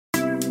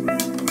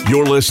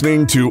You're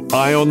listening to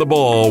Eye on the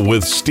Ball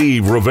with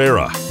Steve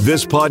Rivera.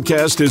 This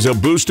podcast is a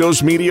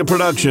Bustos Media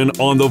production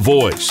on The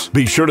Voice.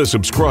 Be sure to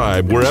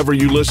subscribe wherever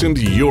you listen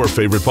to your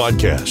favorite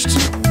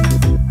podcasts.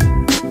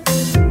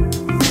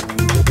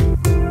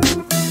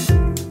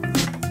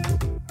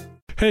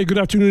 Hey, good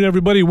afternoon,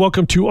 everybody.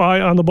 Welcome to Eye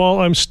on the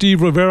Ball. I'm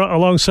Steve Rivera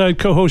alongside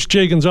co-host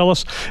Jay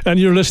Gonzalez, and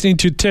you're listening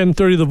to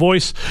 1030 The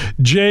Voice.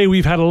 Jay,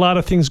 we've had a lot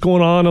of things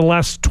going on in the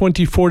last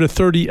 24 to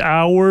 30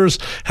 hours.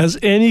 Has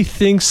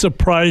anything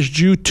surprised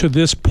you to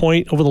this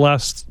point over the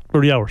last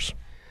 30 hours?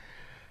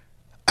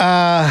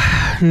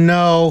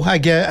 No, I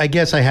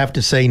guess I have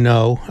to say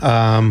no.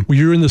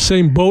 You're in the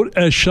same boat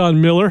as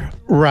Sean Miller.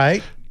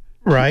 Right.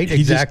 He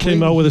Exactly. just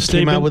came out with a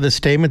statement. Came out with a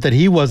statement that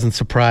he wasn't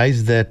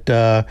surprised that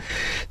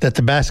that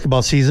the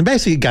basketball season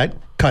basically got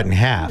cut in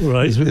half.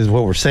 Right. Is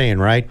what we're saying,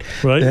 right?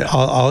 Right.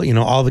 All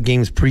the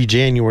games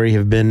pre-January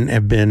have been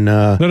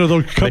none of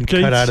those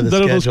cupcakes. cut out of the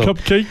none schedule. of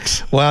those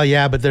cupcakes. Well,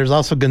 yeah, but there's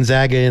also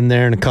Gonzaga in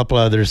there and a couple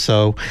others.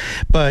 So,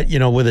 but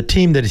with a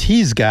team that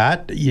he's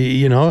got,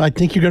 I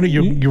think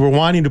you were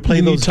wanting to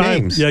play those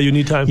games. Yeah, you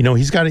need time.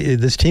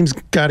 This team's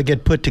got to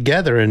get put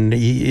together, and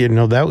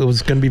that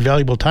was going to be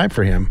valuable time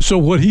for him. So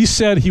what he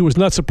said, he was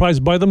not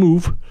surprised by the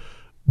move,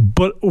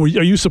 but are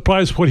you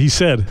surprised what he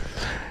said?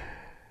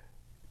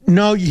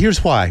 No,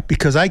 here's why.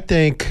 Because I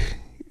think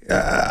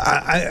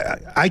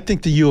I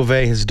think the U of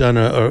A has done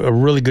a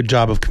really good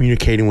job of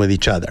communicating with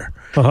each other.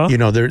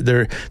 Uh-huh.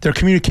 They're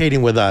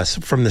communicating with us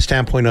from the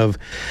standpoint of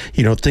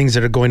things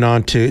that are going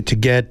on to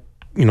get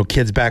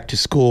kids back to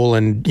school.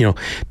 And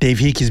Dave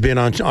Heeke's been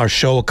on our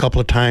show a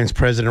couple of times.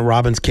 President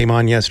Robbins came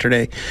on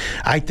yesterday.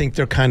 I think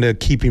they're kind of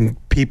keeping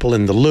people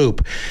in the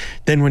loop.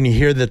 Then when you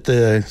hear that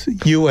the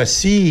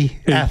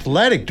USC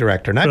athletic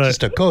director, not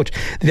just a coach,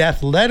 the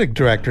athletic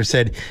director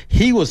said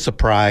he was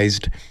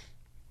surprised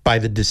by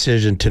the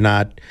decision to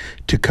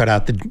cut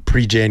out the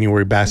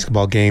pre-January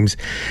basketball games,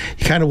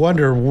 you kind of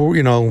wonder,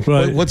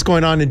 what's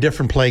going on in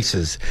different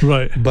places.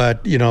 Right.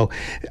 But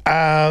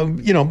I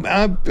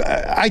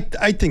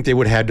think they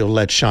would have had to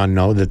let Sean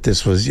know that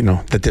this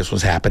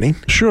was happening.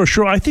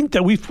 Sure. I think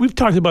that we've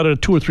talked about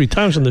it 2 or 3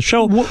 times on the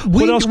show.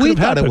 What else could have we thought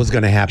happened? It was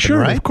going to happen,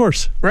 sure, right? Of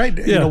course. Right.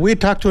 Yeah. We had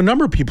talked to a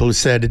number of people who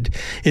said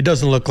it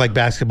doesn't look like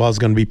basketball is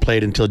going to be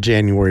played until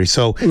January.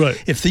 So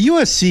if the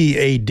USC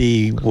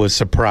AD was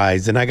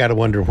surprised, then I got to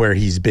wonder where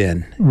he's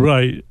been.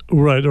 Right.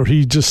 Or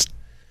he just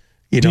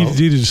needed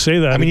to say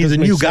that. I mean, he's a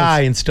new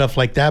guy and stuff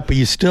like that, but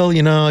you still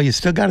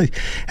got to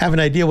have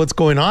an idea what's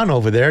going on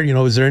over there.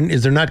 Is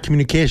there not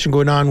communication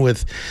going on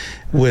with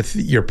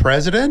your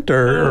president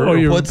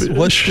or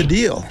what's the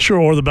deal? Sure,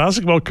 or the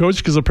basketball coach,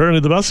 because apparently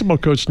the basketball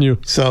coach knew.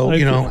 So,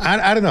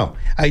 I don't know.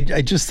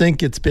 I just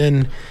think it's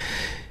been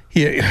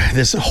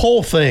this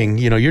whole thing,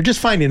 you're just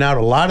finding out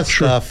a lot of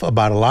stuff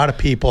about a lot of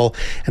people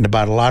and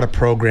about a lot of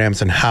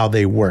programs and how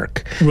they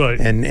work. Right.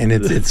 And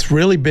it's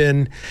really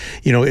been,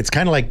 it's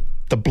kind of like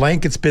the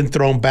blanket's been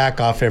thrown back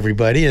off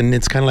everybody, and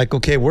it's kind of like,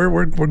 okay,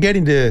 we're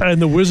getting to.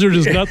 And the wizard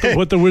is not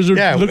what the wizard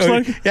looks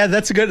like. Yeah,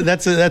 that's a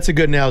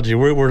good analogy.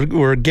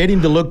 We're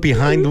getting to look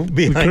behind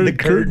the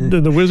curtain,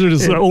 and the wizard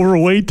is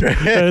overweight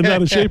and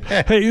out of shape.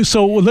 Hey,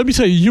 so let me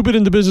tell you, you've been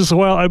in the business a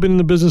while. I've been in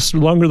the business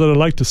longer than I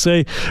like to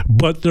say,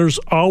 but there's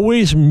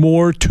always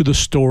more to the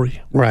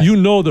story. Right.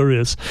 There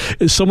is.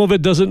 Some of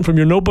it doesn't, from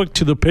your notebook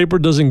to the paper,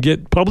 doesn't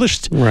get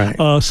published. Right.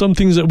 Some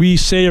things that we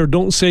say or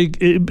don't say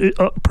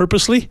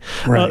purposely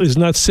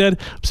is not said.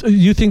 So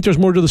you think there's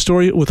more to the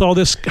story with all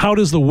this? How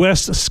does the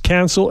West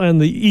cancel and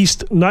the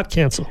East not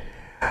cancel?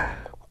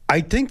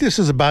 I think this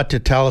is about to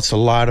tell us a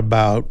lot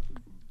about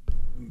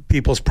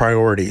people's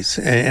priorities.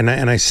 And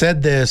I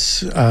said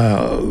this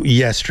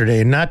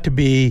yesterday, not to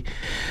be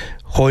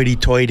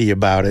hoity-toity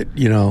about it,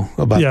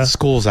 about the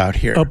schools out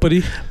here.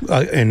 Uppity.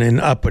 And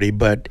uppity,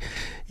 but,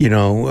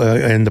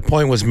 and the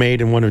point was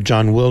made in one of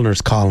John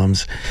Wilner's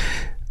columns.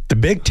 The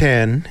Big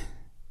Ten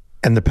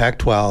and the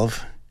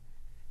Pac-12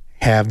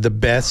 have the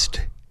best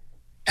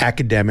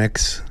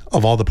academics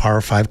of all the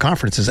Power 5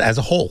 conferences as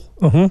a whole.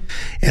 Uh-huh.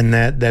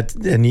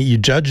 And you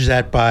judge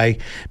that by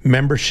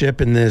membership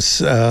in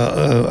this,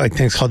 I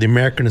think it's called the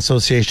American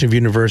Association of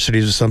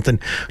Universities or something,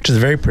 which is a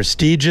very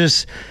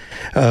prestigious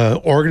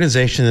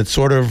organization that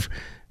sort of,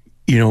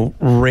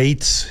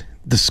 rates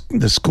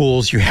the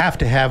schools. You have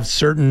to have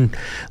certain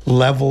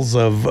levels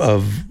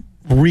of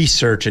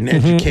research and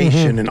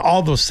education and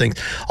all those things,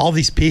 all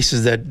these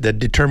pieces that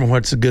determine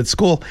what's a good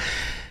school.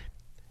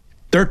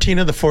 13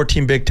 of the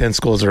 14 Big Ten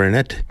schools are in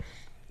it.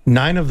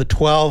 9 of the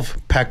 12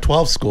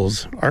 Pac-12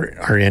 schools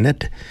are in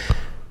it.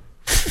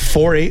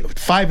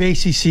 5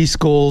 ACC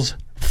schools,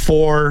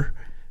 4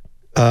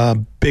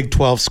 Big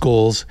 12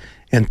 schools,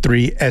 and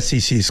 3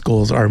 SEC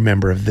schools are a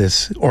member of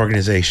this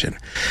organization.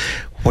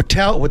 What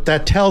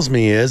that tells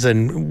me is,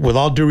 and with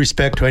all due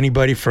respect to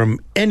anybody from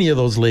any of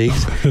those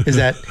leagues, is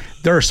that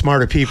there are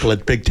smarter people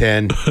at Big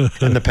Ten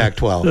and the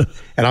Pac-12,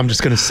 and I'm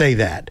just going to say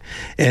that.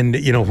 And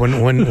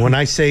when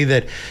I say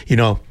that,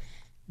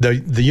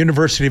 the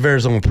University of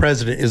Arizona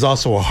president is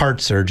also a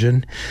heart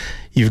surgeon.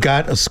 You've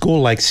got a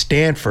school like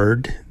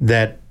Stanford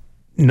that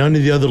none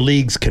of the other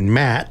leagues can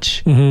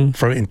match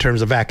in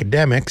terms of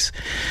academics,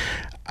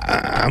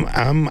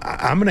 I'm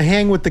going to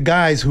hang with the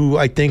guys who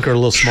I think are a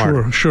little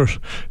smarter. Sure.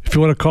 If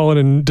you want to call in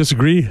and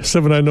disagree,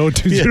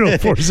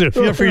 790-2040.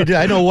 Feel free to.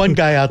 I know one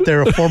guy out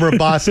there, a former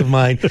boss of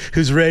mine,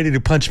 who's ready to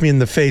punch me in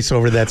the face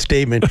over that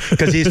statement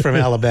because he's from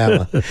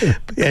Alabama,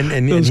 and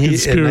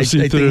I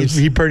think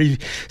he pretty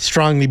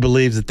strongly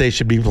believes that they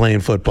should be playing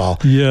football.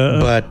 Yeah.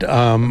 But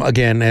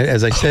again,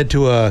 as I said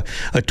to a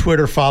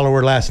Twitter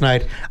follower last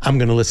night, I'm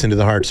going to listen to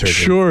the heart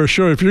surgeon.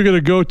 Sure. If you're going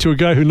to go to a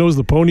guy who knows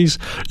the ponies,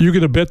 you're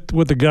going to bet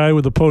what the guy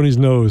with the pony's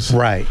nose.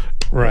 Right.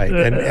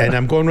 And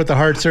I'm going with the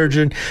heart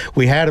surgeon.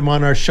 We had him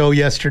on our show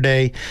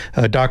yesterday,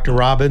 Dr.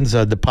 Robbins.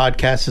 The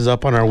podcast is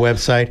up on our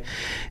website.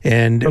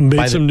 And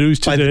made some news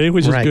today,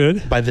 which is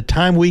good. By the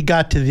time we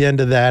got to the end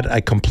of that,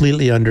 I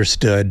completely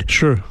understood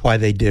why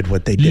they did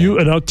what they did.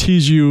 And I'll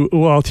tease you.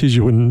 Well, I'll tease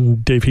you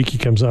when Dave Heeke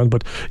comes on.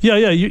 But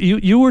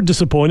you were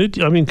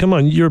disappointed. I mean, come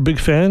on, you're a big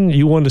fan.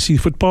 You wanted to see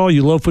football.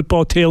 You love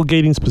football,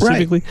 tailgating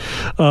specifically,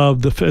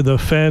 the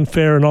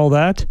fanfare and all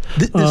that.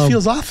 This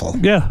feels awful.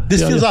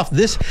 This feels awful.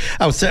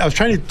 I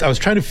was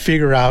trying to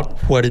figure out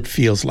what it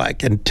feels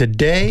like, and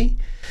today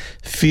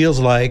feels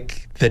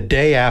like the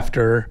day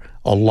after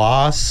a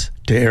loss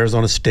to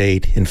Arizona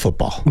State in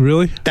football.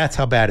 Really? That's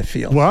how bad it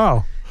feels.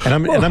 Wow.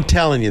 And I'm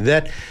telling you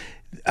that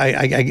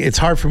it's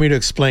hard for me to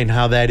explain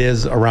how that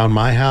is around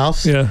my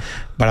house. Yeah.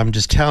 But I'm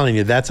just telling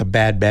you, that's a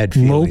bad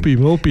feeling.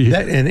 Mopey.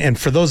 And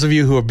for those of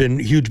you who have been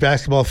huge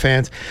basketball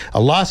fans, a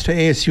loss to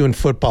ASU in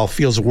football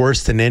feels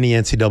worse than any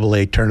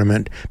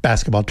NCAA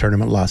basketball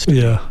tournament loss.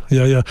 Yeah.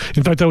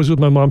 In fact, I was with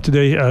my mom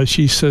today.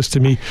 She says to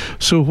me,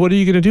 "So what are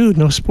you going to do?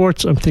 No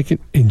sports?" I'm thinking,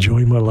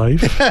 enjoy my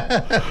life.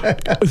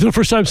 It's the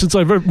first time since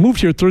I've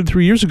moved here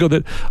 33 years ago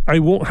that I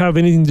won't have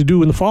anything to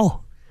do in the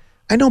fall.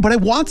 I know, but I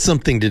want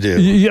something to do.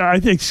 Yeah,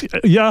 I think.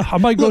 Yeah, I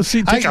might go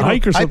take a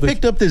hike or something. I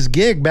picked up this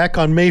gig back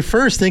on May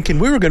 1st, thinking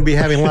we were going to be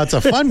having lots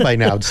of fun by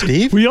now,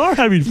 Steve. We are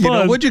having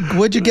fun.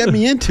 What'd you get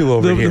me into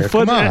over here?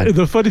 Come on.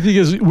 The funny thing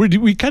is,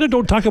 we kind of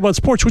don't talk about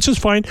sports, which is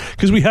fine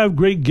because we have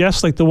great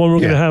guests like the one we're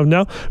going to have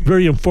now.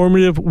 Very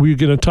informative. We're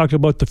going to talk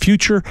about the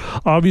future,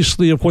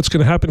 obviously, of what's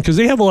going to happen because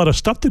they have a lot of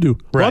stuff to do,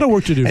 a lot of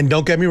work to do. And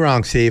don't get me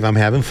wrong, Steve. I'm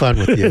having fun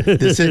with you.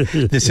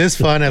 This is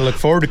fun. I look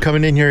forward to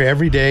coming in here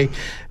every day.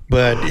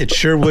 But it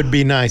sure would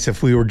be nice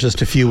if we were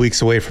just a few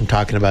weeks away from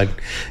talking about,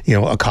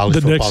 a college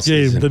football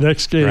season. The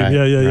next game.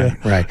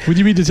 Right. Would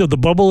you mean to tell the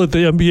bubble at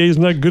the NBA is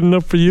not good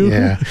enough for you?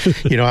 Yeah.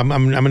 I'm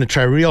going to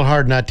try real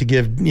hard not to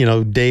give,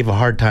 Dave a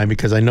hard time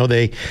because I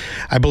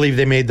believe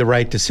they made the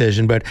right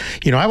decision. But,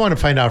 I want to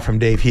find out from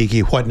Dave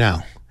Heeke, what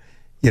now?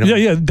 I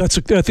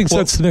think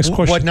that's the next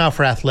question. What now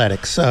for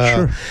athletics?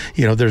 Sure.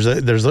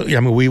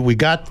 We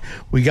got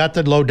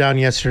the lowdown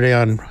yesterday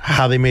on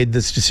how they made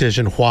this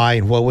decision, why,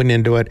 and what went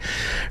into it.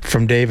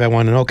 From Dave, I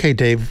want to know, okay,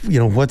 Dave,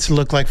 what's it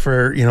look like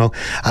for,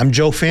 I'm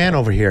Joe Fan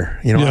over here.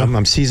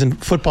 I'm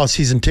football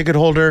season ticket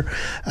holder.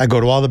 I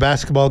go to all the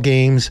basketball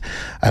games.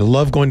 I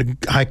love going to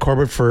High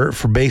Corbett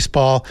for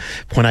baseball.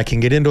 When I can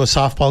get into a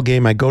softball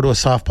game, I go to a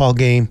softball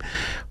game.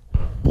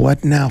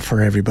 What now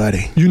for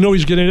everybody?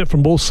 He's getting it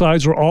from both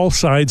sides or all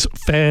sides,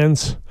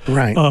 fans,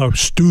 right?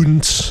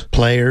 Students,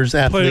 players,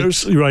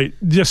 athletes, right?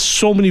 Just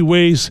so many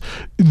ways.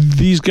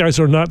 These guys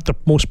are not the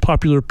most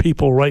popular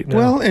people right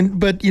now.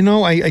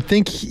 Well, I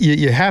think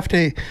you have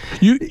to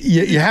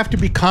you have to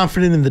be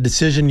confident in the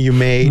decision you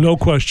made. No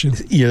question.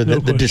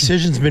 The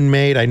decision's been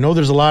made. I know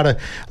there's a lot of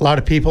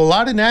people, a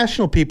lot of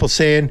national people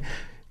saying,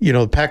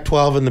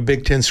 Pac-12 and the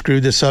Big Ten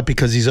screwed this up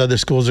because these other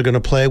schools are going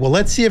to play. Well,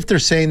 let's see if they're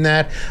saying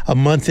that a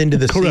month into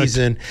the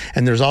season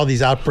and there's all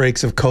these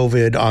outbreaks of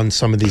COVID on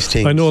some of these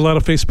teams. I know a lot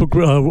of Facebook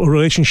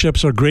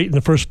relationships are great in the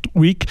first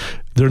week.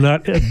 They're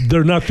not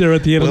there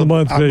at the end of the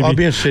month, baby. I'll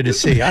be interested to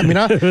see.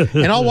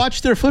 I'll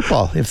watch their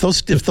football. If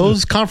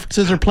those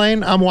conferences are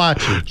playing, I'm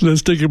watching.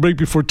 Let's take a break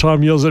before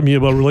Tom yells at me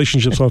about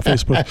relationships on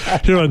Facebook.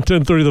 Here on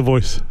 1030 The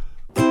Voice.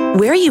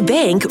 Where you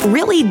bank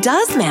really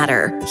does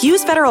matter.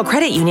 Hughes Federal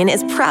Credit Union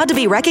is proud to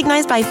be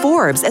recognized by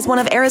Forbes as one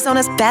of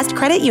Arizona's best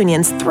credit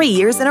unions 3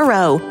 years in a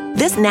row.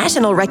 This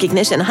national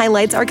recognition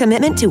highlights our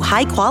commitment to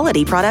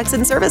high-quality products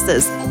and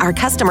services, our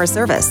customer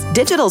service,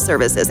 digital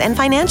services, and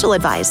financial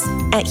advice.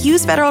 At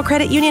Hughes Federal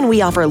Credit Union,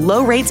 we offer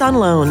low rates on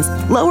loans,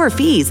 lower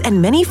fees,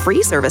 and many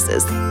free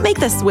services. Make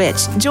the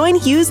switch. Join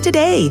Hughes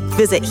today.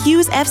 Visit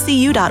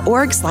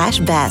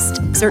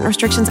hughesfcu.org/best. Certain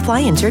restrictions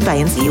apply. Insured by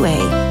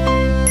NCUA.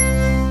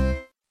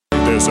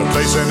 There's a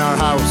place in our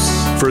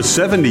house. For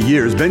 70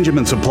 years,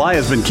 Benjamin Supply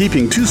has been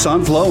keeping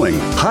Tucson flowing.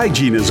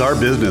 Hygiene is our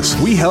business.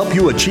 We help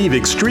you achieve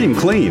extreme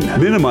clean.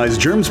 Minimize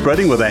germ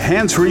spreading with a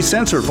hands-free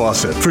sensor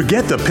faucet.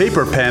 Forget the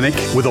paper panic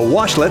with a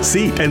washlet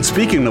seat. And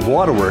speaking of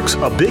waterworks,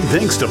 a big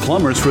thanks to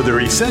plumbers for their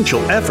essential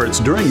efforts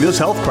during this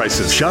health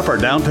crisis. Shop our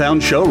downtown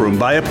showroom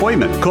by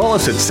appointment. Call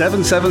us at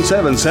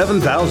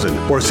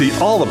 777-7000 or see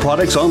all the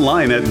products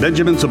online at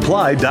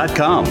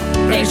benjaminsupply.com.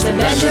 Thanks to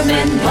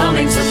Benjamin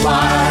Plumbing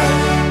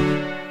Supply.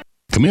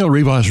 The Camille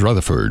Rivas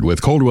Rutherford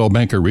with Coldwell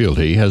Banker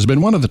Realty has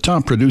been one of the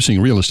top producing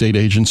real estate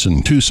agents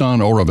in Tucson,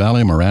 Oro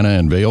Valley, Marana,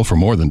 and Vail for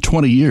more than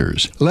 20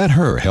 years. Let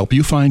her help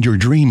you find your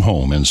dream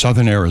home in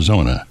southern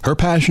Arizona. Her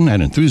passion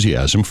and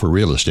enthusiasm for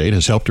real estate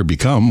has helped her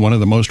become one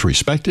of the most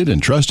respected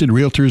and trusted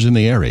realtors in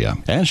the area.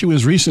 And she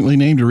was recently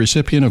named a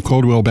recipient of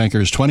Coldwell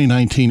Banker's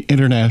 2019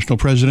 International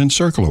President's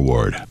Circle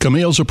Award.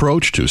 Camille's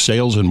approach to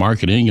sales and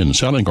marketing and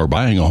selling or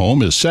buying a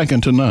home is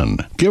second to none.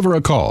 Give her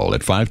a call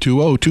at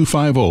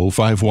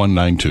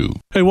 520-250-5192.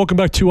 Hey, welcome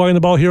back to Eye on the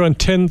Ball here on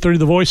 1030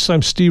 The Voice.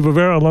 I'm Steve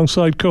Rivera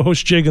alongside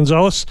co-host Jay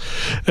Gonzalez,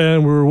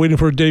 and we're waiting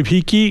for Dave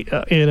Heeke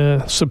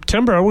in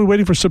September. Are we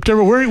waiting for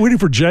September? We're waiting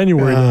for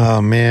January.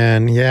 Oh,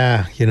 man.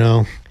 Yeah,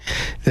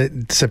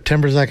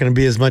 September's not going to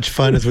be as much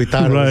fun as we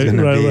thought it was going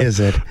to be,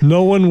 is it?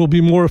 No one will be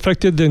more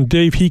affected than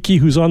Dave Heeke,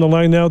 who's on the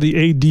line now,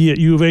 the AD at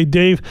U of A.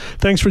 Dave,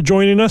 thanks for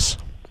joining us.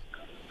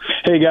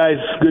 Hey guys,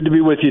 good to be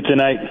with you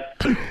tonight.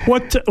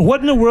 What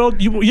in the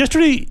world?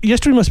 Yesterday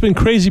must have been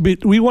crazy,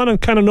 but we want to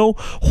kind of know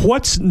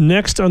what's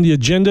next on the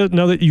agenda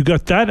now that you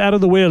got that out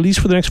of the way, at least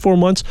for the next 4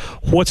 months.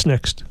 What's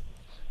next?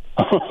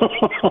 Hey,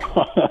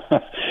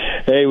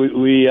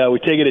 we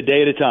take it a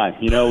day at a time.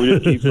 We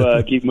just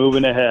keep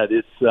moving ahead.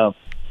 It's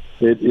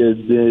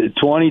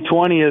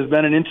 2020 has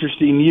been an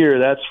interesting year,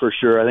 that's for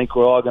sure. I think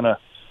we're all going to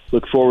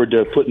look forward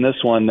to putting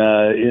this one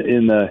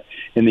in the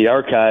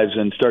archives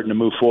and starting to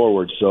move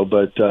forward. So,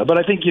 but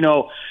I think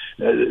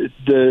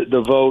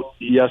the vote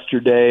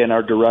yesterday and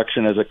our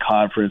direction as a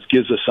conference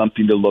gives us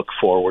something to look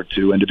forward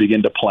to and to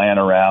begin to plan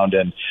around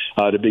and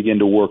to begin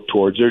to work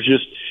towards. There's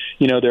just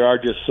there are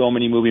just so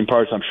many moving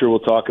parts. I'm sure we'll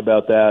talk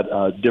about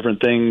that,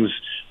 different things,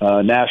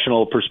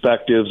 national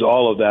perspectives,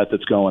 all of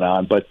that's going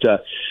on. But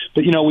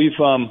we've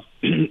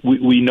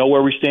we know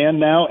where we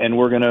stand now, and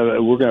we're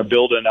gonna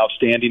build an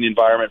outstanding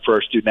environment for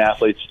our student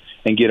athletes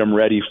and get them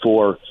ready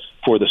for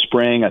the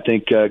spring. I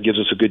think gives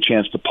us a good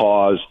chance to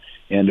pause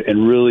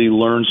and really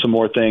learn some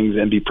more things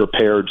and be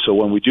prepared. So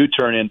when we do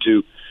turn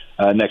into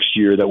next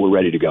year, that we're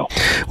ready to go.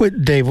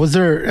 Wait, Dave, was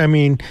there,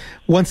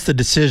 once the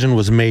decision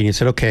was made, you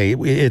said, okay,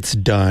 it's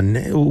done.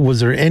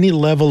 Was there any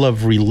level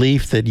of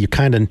relief that you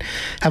kind of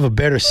have a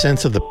better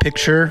sense of the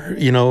picture,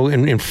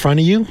 in front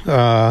of you?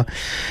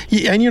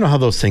 And you know how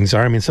those things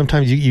are.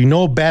 Sometimes you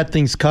know bad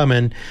things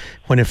coming.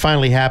 When it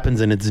finally happens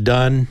and it's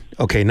done,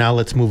 okay, now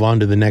let's move on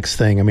to the next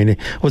thing.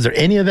 Was there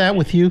any of that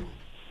with you?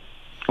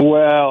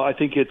 Well, I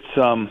think it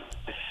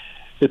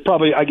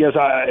probably,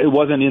 it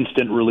wasn't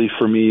instant relief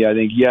for me. I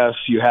think, yes,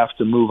 you have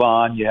to move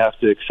on. You have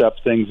to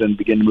accept things and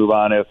begin to move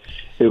on.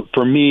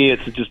 For me,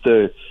 it's just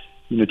to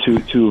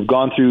have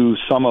gone through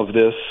some of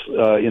this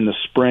in the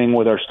spring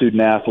with our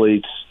student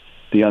athletes,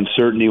 the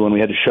uncertainty when we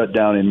had to shut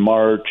down in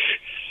March,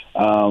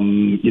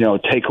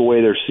 take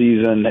away their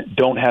season,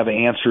 don't have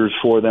answers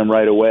for them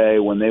right away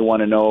when they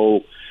want to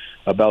know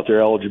about their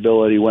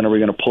eligibility. When are we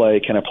going to play?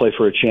 Can I play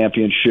for a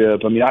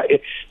championship? For me,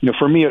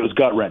 it was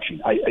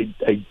gut-wrenching.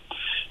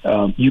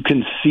 You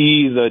can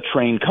see the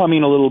train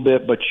coming a little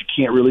bit, but you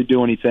can't really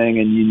do anything,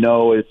 and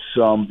it's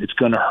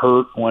going to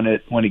hurt when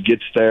it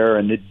gets there,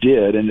 and it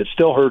did, and it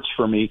still hurts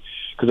for me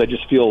because I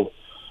just feel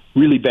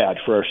really bad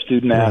for our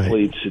student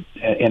athletes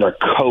and our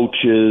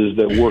coaches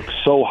that work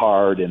so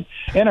hard, and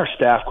our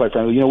staff. Quite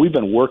frankly, we've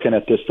been working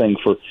at this thing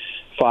for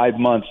 5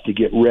 months to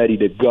get ready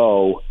to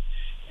go,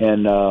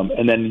 and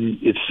then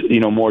it's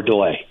more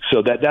delay.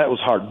 So that was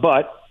hard,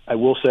 but I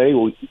will say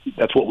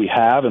that's what we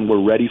have, and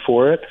we're ready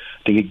for it.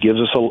 I think it gives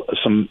us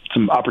some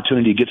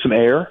opportunity to get some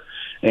air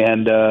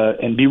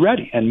and be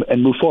ready and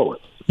move forward.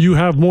 You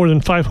have more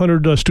than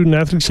 500 student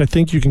athletes, I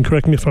think. You can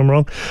correct me if I'm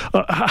wrong.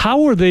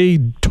 How are they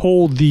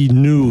told the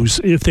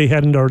news if they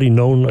hadn't already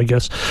known, I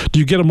guess? Do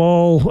you get them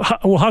all?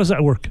 How does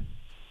that work?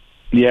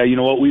 Yeah,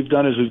 what we've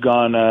done is we've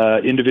gone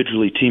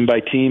individually, team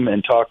by team,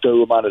 and talked to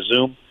them on a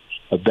Zoom.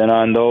 I've been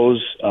on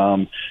those,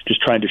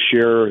 just trying to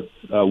share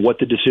what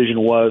the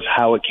decision was,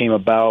 how it came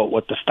about,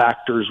 what the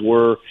factors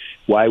were,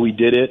 why we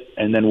did it,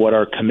 and then what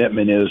our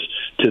commitment is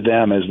to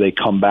them as they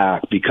come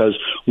back. Because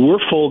we're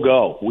full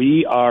go.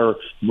 We are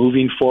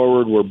moving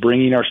forward. We're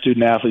bringing our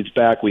student athletes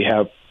back. We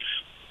have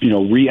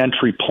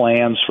re-entry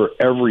plans for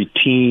every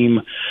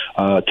team.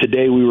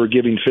 Today we were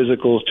giving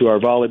physicals to our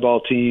volleyball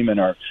team and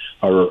our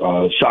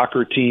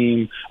soccer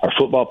team. Our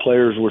football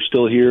players were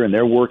still here and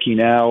they're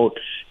working out.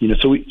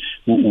 So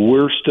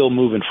we're still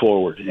moving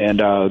forward.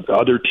 And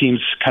other teams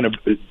kind of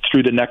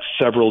through the next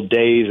several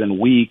days and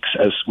weeks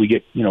as we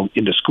get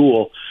into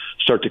school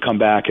start to come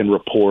back and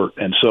report.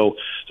 And so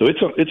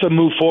it's a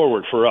move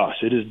forward for us.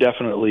 It is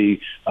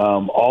definitely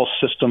all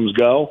systems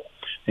go.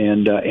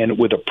 And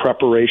with a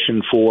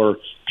preparation for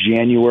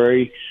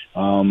January,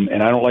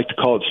 and I don't like to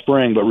call it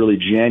spring, but really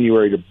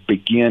January to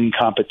begin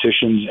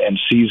competitions and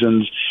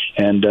seasons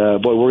And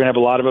boy, we're gonna have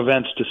a lot of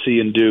events to see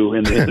and do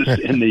in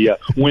the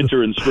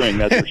winter and spring.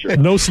 That's for sure.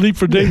 No sleep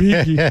for Dave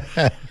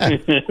Heeke.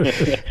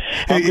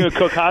 I'm gonna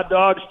cook hot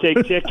dogs,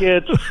 take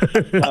tickets,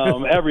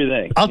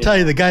 everything. I'll tell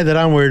you, the guy that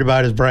I'm worried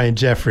about is Brian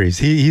Jeffries.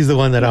 He's the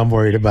one that I'm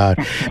worried about,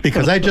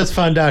 because I just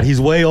found out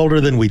he's way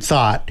older than we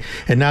thought,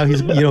 and now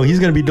he's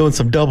going to be doing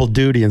some double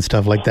duty and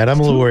stuff like that. I'm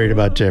a little worried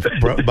about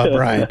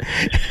Brian.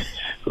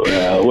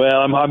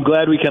 Well, I'm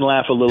glad we can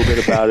laugh a little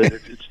bit about it.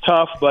 It's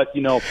tough, but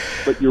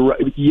you're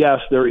right. Yes,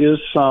 there is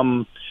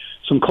some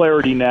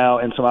clarity now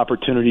and some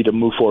opportunity to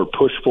move forward,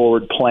 push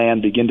forward, plan,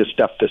 begin to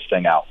step this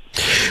thing out.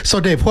 So,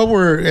 Dave,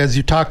 as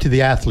you talked to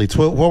the athletes,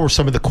 what were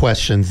some of the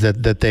questions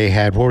that they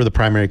had? What were the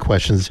primary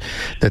questions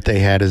that they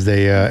had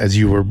as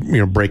you were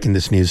breaking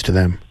this news to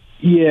them?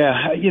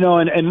 Yeah,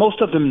 and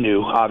most of them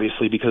knew,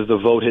 obviously, because the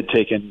vote had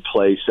taken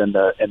place, and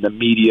the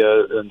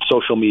media and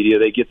social media,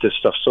 they get this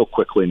stuff so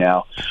quickly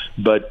now.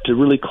 But to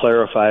really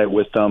clarify it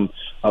with them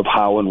of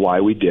how and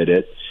why we did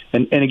it.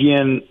 And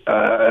again,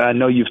 I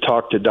know you've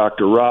talked to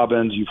Dr.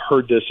 Robbins. You've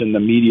heard this in the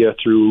media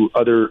through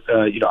other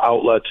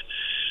outlets.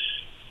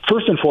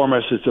 First and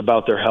foremost, it's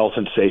about their health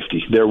and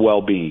safety, their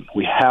well-being.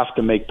 We have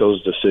to make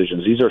those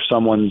decisions. These are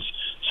someone's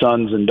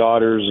sons and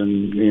daughters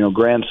and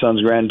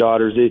grandsons,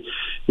 granddaughters.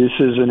 This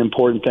is an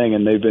important thing,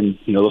 and they've been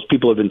those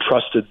people have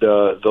entrusted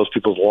those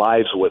people's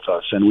lives with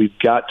us, and we've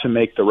got to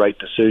make the right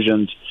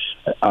decisions.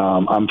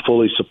 I'm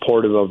fully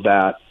supportive of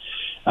that.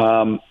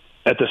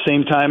 At the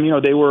same time,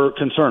 they were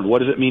concerned. What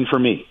does it mean for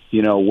me?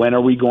 When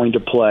are we going to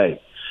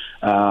play?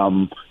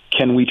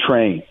 Can we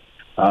train?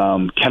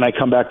 Can I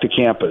come back to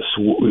campus?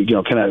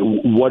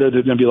 What are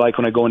they going to be like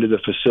when I go into the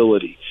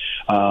facility?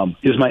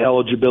 Is my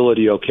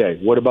eligibility okay?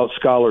 What about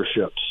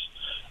scholarships?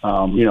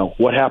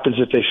 What happens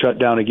if they shut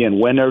down again?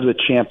 When are the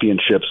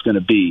championships going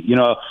to be?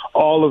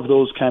 All of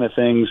those kind of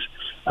things.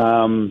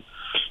 And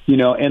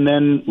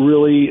then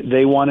really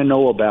they want to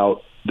know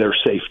about their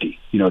safety.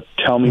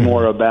 Tell me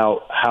more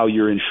about how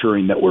you're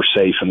ensuring that we're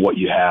safe and what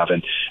you have.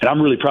 And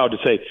I'm really proud to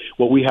say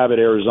what we have at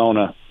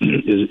Arizona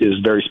is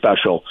very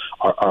special.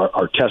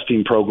 Our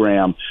testing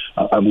program,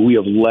 we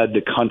have led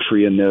the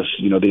country in this.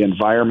 The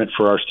environment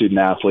for our student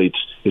athletes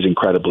is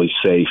incredibly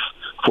safe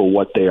for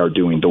what they are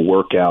doing, the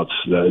workouts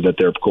that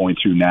they're going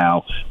through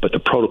now, but the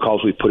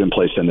protocols we've put in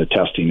place and the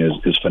testing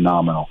is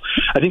phenomenal.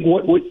 I think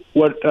what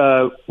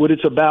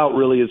it's about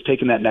really is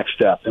taking that next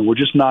step, and we're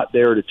just not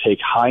there to take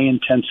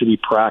high-intensity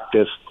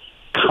practice,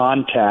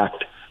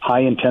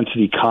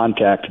 high-intensity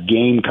contact,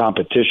 game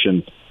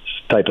competition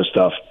type of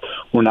stuff.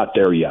 We're not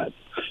there yet.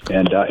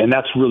 And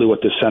that's really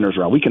what this centers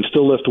around. We can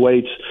still lift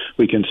weights,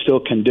 we can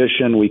still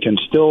condition, we can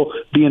still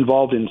be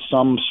involved in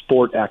some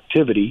sport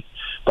activity,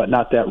 but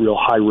not that real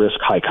high-risk,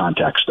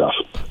 high-contact stuff.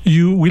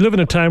 We live in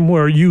a time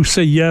where you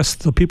say yes,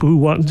 the people who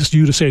want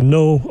you to say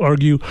no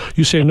argue.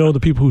 You say no, the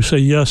people who say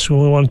yes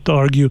who want to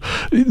argue.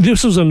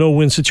 This was a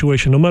no-win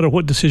situation, no matter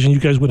what decision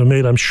you guys would have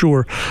made, I'm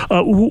sure.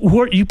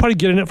 You probably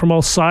getting it from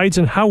all sides,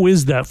 and how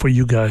is that for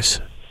you guys?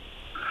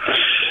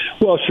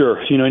 Well, sure.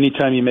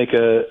 Anytime you make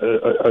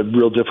a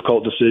real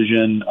difficult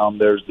decision,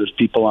 there's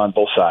people on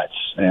both sides.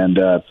 And,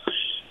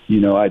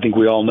 I think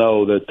we all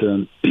know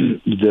that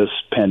this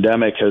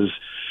pandemic has,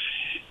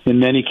 in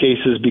many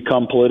cases,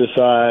 become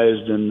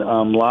politicized, and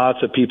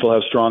lots of people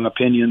have strong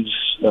opinions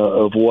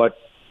of what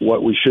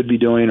we should be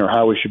doing or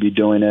how we should be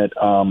doing it.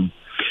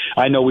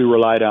 I know we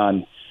relied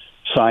on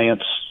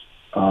science,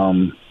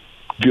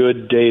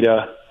 good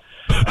data.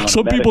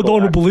 Some people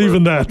don't believe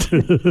in that.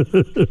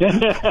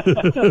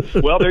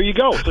 Well, there you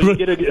go. So you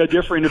get a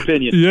differing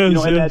opinion.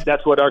 Yes, and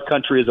that's what our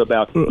country is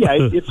about. Yeah,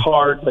 it's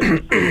hard, but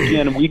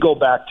again, we go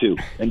back to,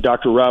 and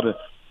Dr. Robin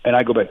and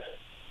I go back,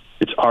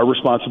 it's our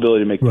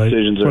responsibility to make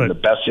decisions that are in the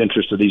best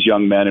interest of these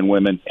young men and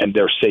women and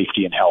their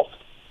safety and health.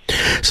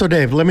 So,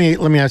 Dave, let me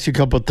ask you a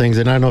couple of things,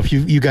 and I don't know if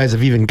you guys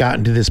have even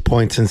gotten to this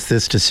point since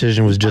this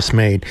decision was just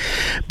made,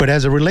 but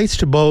as it relates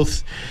to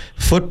both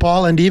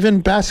football and even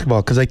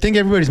basketball, because I think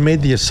everybody's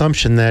made the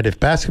assumption that if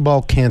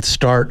basketball can't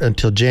start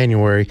until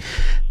January,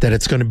 that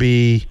it's going to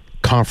be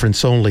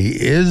conference only.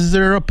 Is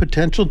there a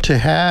potential to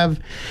have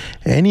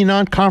any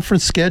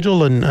non-conference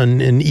schedule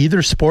in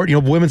either sport,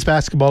 women's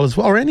basketball as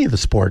well, or any of the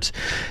sports,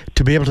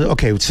 to be able to,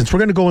 okay, since we're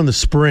going to go in the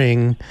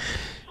spring,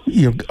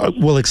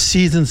 can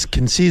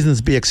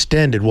seasons be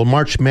extended? Will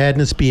March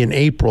Madness be in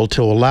April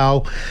to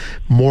allow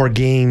more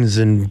games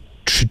and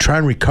to try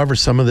and recover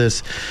some of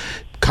this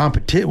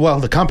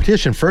the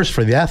competition first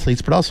for the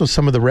athletes, but also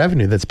some of the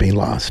revenue that's being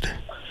lost?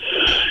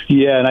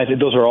 Yeah, and I think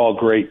those are all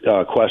great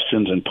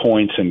questions and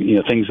points, and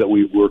things that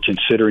we're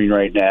considering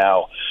right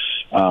now,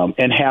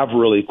 and have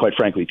really, quite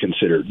frankly,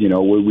 considered.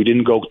 We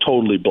didn't go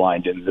totally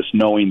blind into this,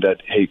 knowing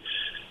that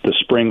the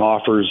spring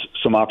offers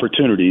some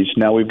opportunities.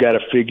 Now we've got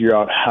to figure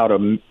out how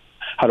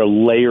to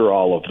layer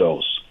all of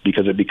those,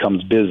 because it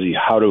becomes busy.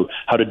 How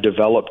to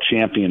develop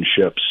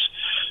championships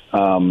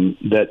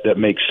that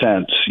make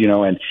sense.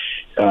 And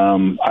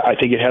I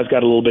think it has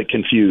got a little bit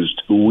confused.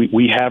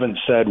 We haven't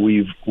said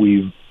we've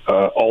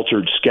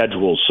altered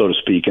schedules, so to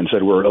speak, and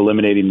said we're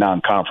eliminating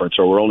non-conference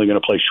or we're only going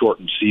to play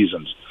shortened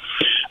seasons.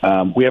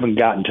 We haven't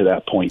gotten to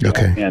that point yet.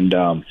 Okay. And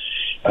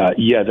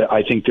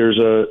I think there's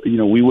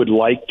we would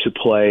like to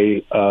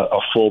play a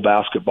full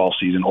basketball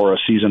season or a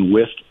season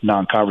with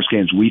non-conference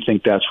games. We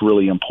think that's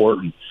really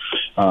important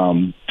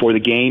for the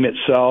game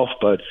itself,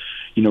 but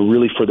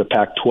really for the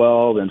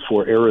Pac-12 and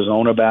for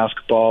Arizona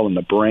basketball and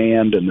the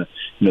brand and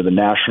the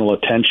national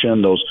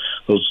attention.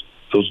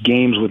 Those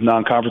games with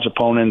non-conference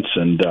opponents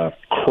and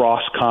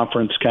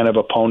cross-conference kind of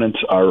opponents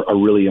are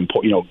really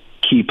important.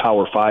 Key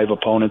Power 5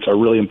 opponents are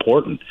really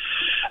important.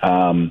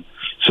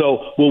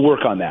 So we'll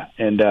work on that,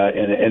 and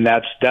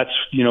that's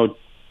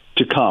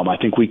to come. I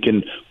think we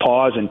can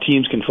pause and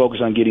teams can focus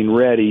on getting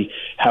ready.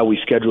 How we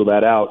schedule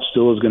that out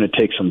still is going to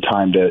take some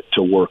time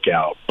to work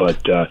out.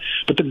 But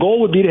the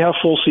goal would be to have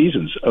full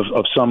seasons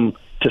of some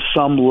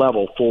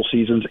level, full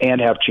seasons,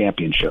 and have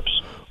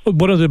championships.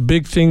 One of the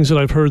big things that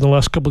I've heard in the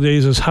last couple of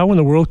days is how in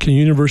the world can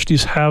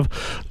universities have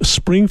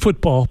spring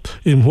football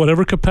in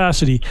whatever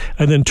capacity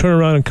and then turn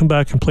around and come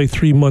back and play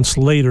 3 months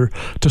later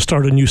to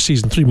start a new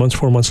season, 3 months,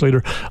 4 months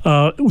later,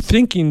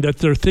 thinking that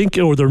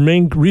their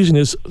main reason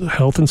is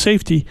health and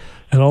safety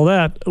and all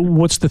that.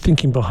 What's the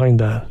thinking behind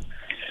that?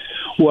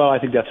 Well, I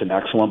think that's an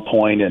excellent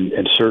point,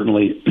 and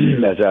certainly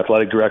as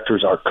athletic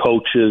directors, our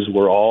coaches,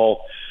 we're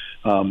all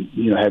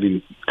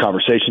having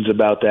conversations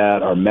about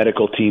that. Our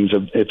medical teams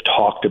have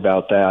talked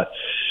about that.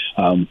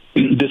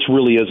 This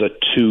really is a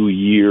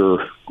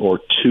 2-year or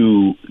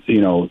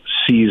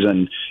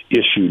season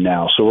issue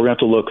now. So we're going to have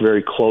to look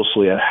very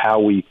closely at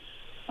how we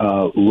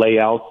lay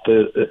out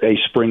a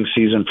spring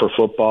season for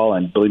football.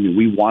 And believe me,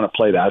 we want to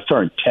play that. That's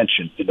our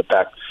intention in the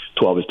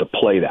Pac-12 is to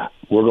play that.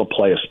 We're going to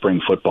play a spring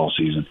football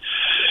season.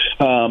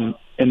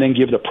 And then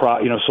give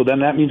so then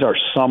that means our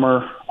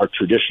summer, our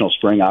traditional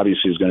spring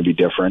obviously is going to be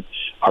different.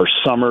 Our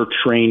summer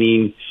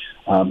training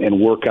and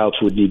workouts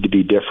would need to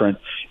be different.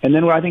 And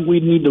then I think we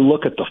need to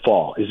look at the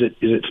fall. Is it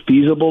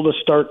feasible to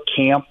start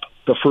camp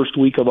the first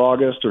week of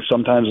August or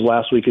sometimes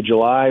last week of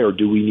July, or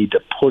do we need to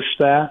push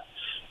that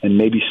and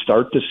maybe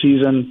start the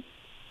season,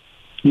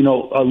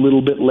 a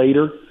little bit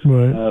later,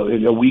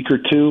 right, a week or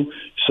two?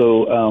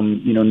 So,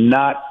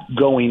 not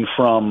going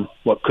from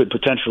what could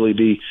potentially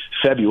be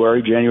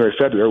January,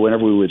 February,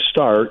 whenever we would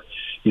start,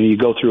 you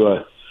go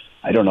through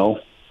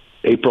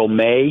April,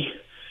 May,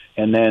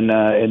 and then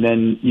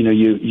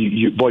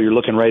you're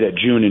looking right at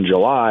June and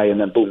July,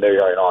 and then boom, there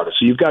you are in August.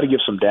 So you've got to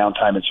give some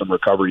downtime and some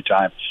recovery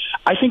time.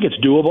 I think it's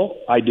doable.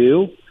 I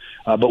do.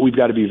 But we've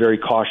got to be very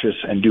cautious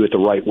and do it the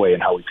right way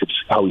and how we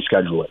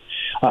schedule it.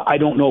 I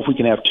don't know if we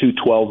can have 2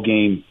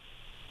 12-game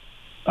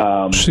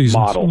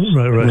models,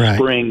 right.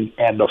 Spring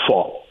and the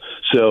fall.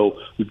 So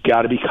we've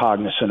got to be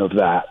cognizant of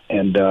that,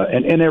 and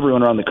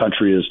everyone around the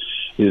country is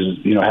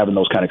having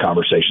those kind of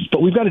conversations.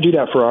 But we've got to do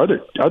that for our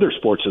other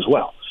sports as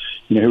well.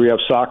 Here we have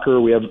soccer,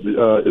 we have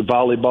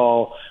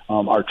volleyball,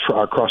 our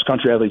cross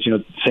country athletes.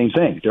 Same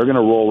thing. They're going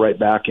to roll right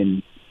back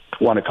and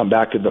want to come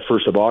back to the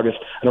 1st of August.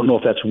 I don't know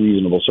if that's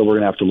reasonable, so we're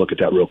going to have to look at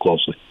that real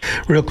closely.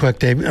 Real quick,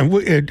 Dave,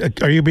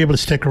 are you able to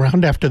stick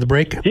around after the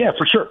break? Yeah,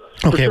 for sure.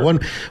 Okay, one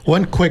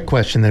quick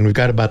question then. We've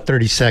got about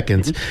 30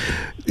 seconds.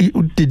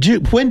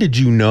 Mm-hmm. When did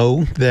you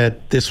know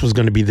that this was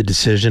going to be the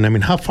decision? I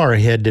mean, how far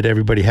ahead did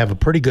everybody have a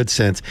pretty good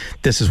sense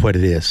this is what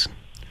it is?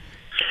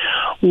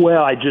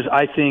 Well, I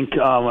think,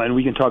 and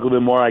we can talk a little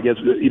bit more, I guess,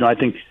 I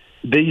think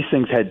these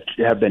things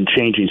have been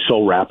changing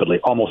so rapidly,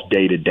 almost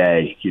day to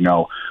day,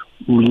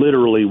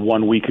 Literally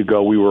 1 week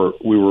ago, we were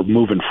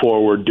moving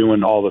forward,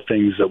 doing all the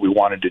things that we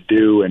wanted to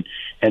do, and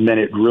then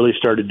it really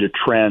started to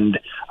trend.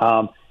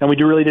 And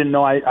we really didn't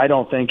know, I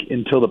don't think,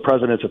 until the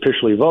president's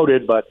officially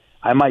voted, but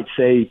I might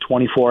say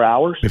 24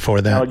 hours.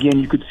 Before that. Now, again,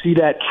 you could see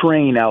that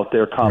train out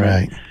there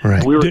coming.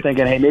 Right. We were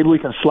thinking, hey, maybe we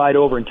can slide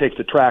over and take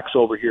the tracks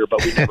over here,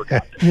 but we never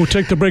got there. We'll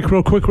take the break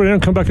real quick right now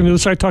and come back on the other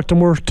side, talk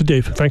to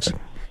Dave. Thanks.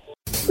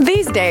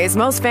 These days,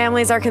 most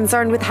families are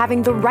concerned with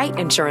having the right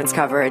insurance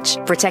coverage.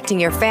 Protecting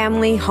your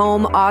family,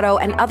 home, auto,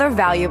 and other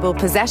valuable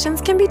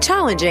possessions can be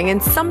challenging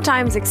and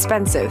sometimes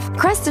expensive.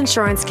 Crest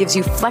Insurance gives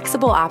you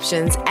flexible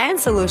options and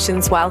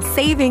solutions while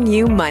saving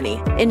you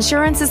money.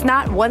 Insurance is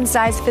not one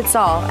size fits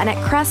all, and at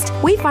Crest,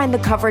 we find the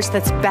coverage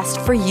that's best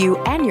for you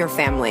and your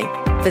family.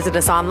 Visit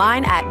us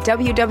online at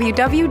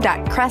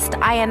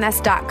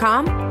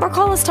www.crestins.com or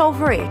call us toll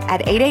free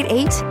at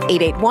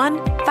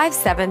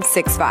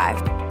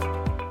 888-881-5765.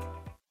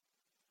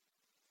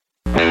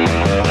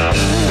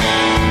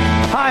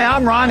 Hi,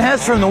 I'm Ron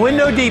Hess from the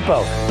Window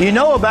Depot. You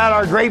know about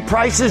our great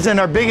prices and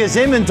our biggest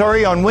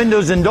inventory on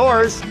windows and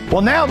doors.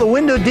 Well, now the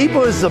Window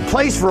Depot is the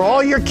place for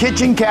all your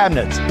kitchen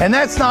cabinets. And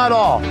that's not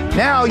all.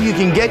 Now you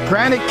can get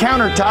granite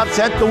countertops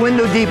at the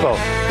Window Depot.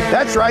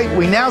 That's right,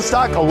 we now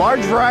stock a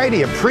large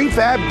variety of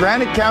prefab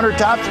granite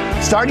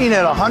countertops starting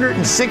at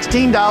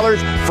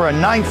 $116 for a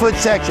 9-foot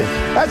section.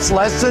 That's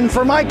less than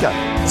Formica.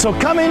 So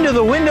come into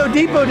the Window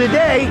Depot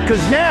today,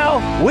 because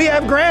now we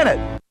have granite.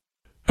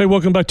 Hey,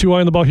 welcome back to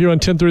Eye on the Ball here on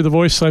 1030 The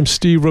Voice. I'm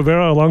Steve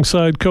Rivera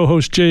alongside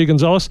co-host Jay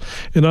Gonzalez.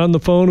 And on the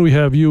phone, we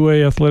have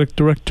UA Athletic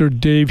Director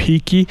Dave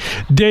Heeke.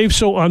 Dave,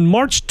 so on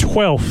March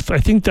 12th, I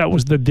think that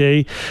was the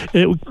day,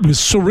 it was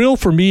surreal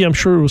for me. I'm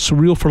sure it was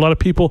surreal for a lot of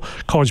people.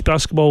 College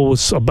basketball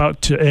was about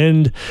to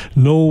end.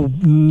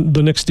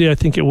 The next day, I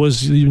think it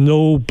was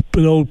no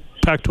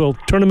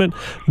Pac-12 tournament,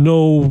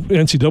 no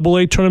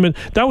NCAA tournament.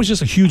 That was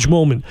just a huge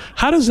moment.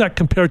 How does that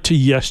compare to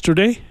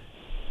yesterday?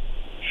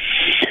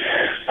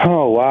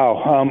 Oh,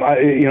 wow.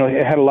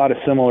 It had a lot of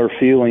similar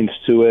feelings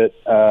to it.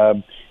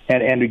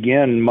 And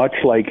again, much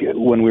like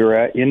when we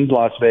were in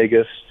Las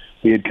Vegas,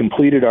 we had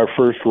completed our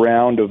first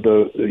round of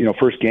the,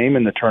 first game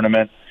in the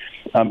tournament.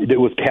 It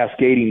was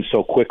cascading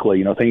so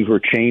quickly. Things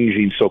were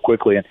changing so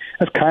quickly. And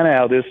that's kind of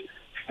how this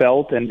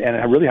felt and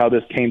really how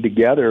this came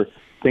together.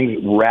 Things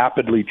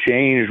rapidly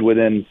changed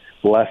within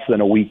less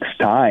than a week's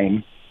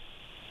time.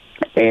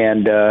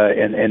 And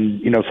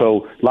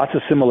so lots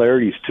of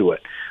similarities to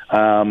it.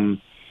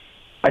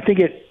 I think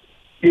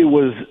it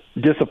was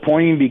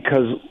disappointing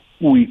because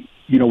we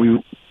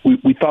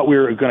thought we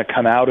were going to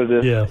come out of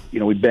this. Yeah.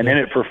 We'd been in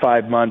it for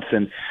 5 months,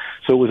 and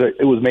so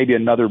it was maybe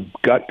another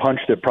gut punch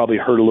that probably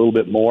hurt a little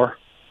bit more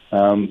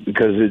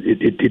because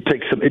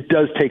it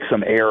does take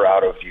some air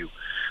out of you.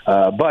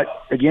 But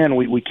again,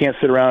 we can't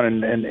sit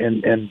around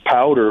and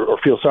pout or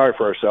feel sorry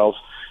for ourselves.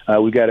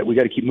 We got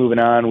to keep moving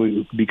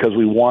on because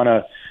we want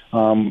to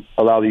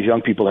allow these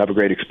young people to have a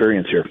great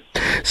experience here.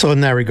 So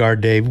in that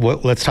regard, Dave,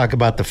 let's talk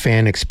about the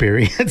fan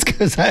experience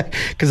because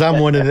I'm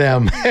one of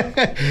them.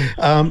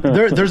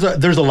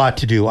 There's a lot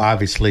to do,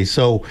 obviously.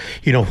 So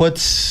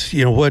what's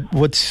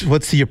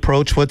the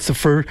approach? What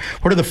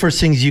are the first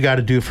things you got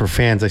to do for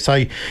fans? I saw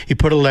you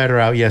put a letter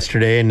out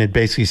yesterday, and it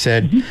basically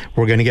said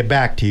we're going to get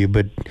back to you.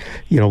 But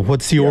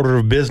what's the order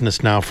of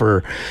business now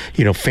for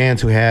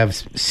fans who have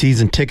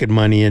season ticket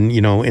money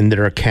in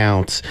their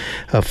accounts,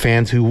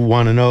 fans who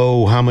want to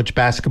know how much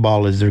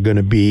basketball is there going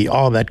to be,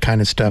 all that kind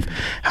of stuff.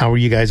 How are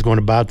you guys going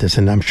about this?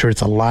 And I'm sure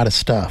it's a lot of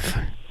stuff.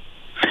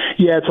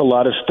 Yeah, it's a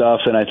lot of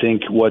stuff, and I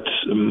think what's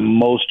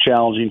most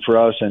challenging for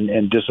us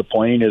and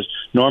disappointing is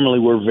normally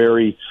we're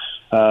very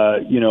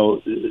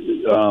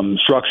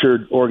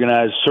structured,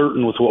 organized,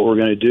 certain with what we're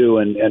going to do,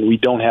 and we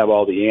don't have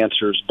all the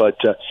answers. But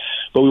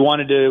we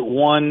wanted to,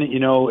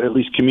 at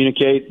least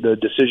communicate the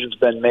decision's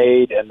been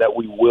made, and that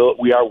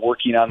we are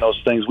working on those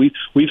things.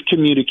 We've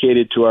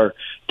communicated to our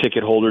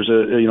ticket holders,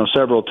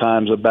 several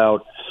times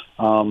about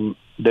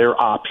their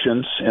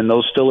options, and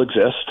those still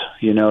exist.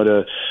 They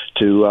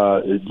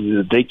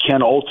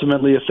can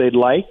ultimately, if they'd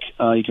like,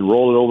 you can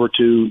roll it over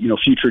to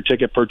future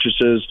ticket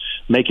purchases,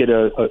 make it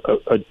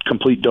a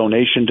complete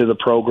donation to the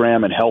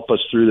program, and help us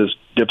through this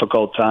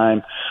difficult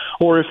time.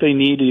 Or if they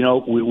need,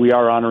 we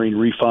are honoring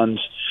refunds.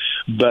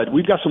 But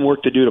we've got some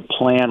work to do to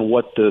plan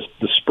what the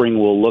spring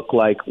will look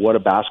like, what a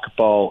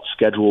basketball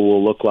schedule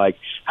will look like,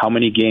 how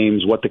many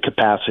games, what the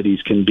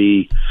capacities can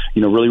be.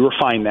 Really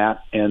refine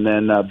that, and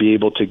then be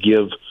able to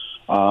give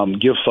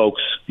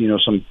folks,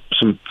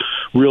 some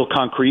real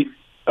concrete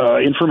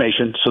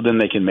information, so then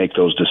they can make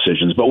those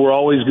decisions. But we're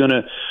always going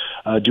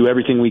to do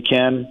everything we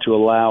can to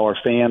allow our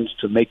fans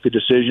to make the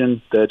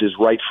decision that is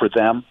right for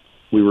them.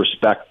 We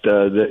respect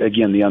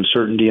the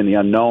uncertainty and the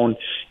unknown,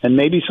 and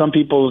maybe some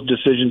people's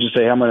decision to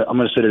say, I'm going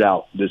to sit it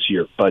out this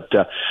year. But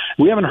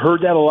we haven't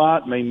heard that a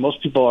lot. I mean,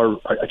 most people are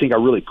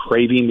really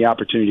craving the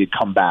opportunity to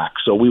come back.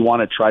 So we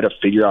want to try to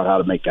figure out how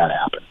to make that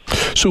happen.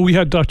 So we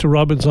had Dr.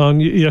 Robbins on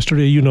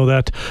yesterday.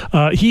 That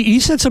he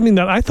said something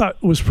that I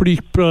thought was pretty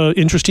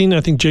interesting.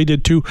 I think Jay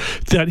did too.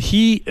 That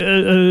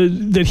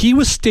he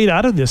was stayed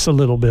out of this a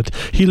little bit.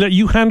 He let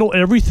you handle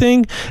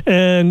everything,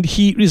 and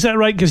is that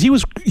right? Because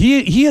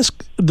he has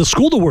the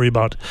school to worry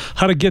about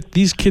how to get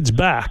these kids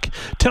back.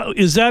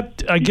 Is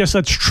that? I guess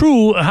that's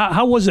true.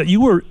 How was it?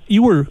 You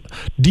were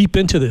deep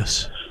into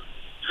this.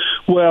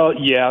 Well,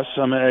 yes.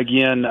 I mean,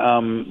 again,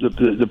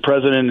 the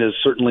president is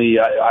certainly.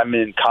 I'm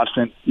in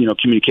constant,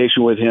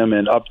 communication with him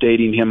and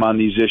updating him on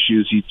these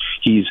issues.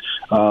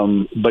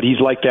 But he's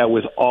like that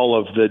with all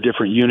of the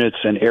different units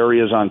and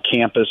areas on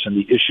campus and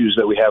the issues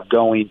that we have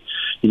going.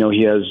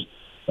 He has.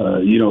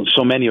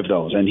 So many of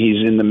those, and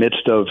he's in the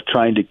midst of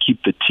trying to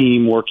keep the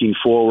team working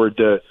forward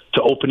to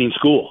opening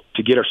school,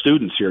 to get our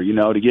students here,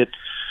 to get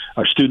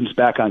our students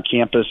back on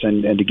campus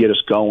and to get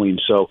us going.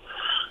 So,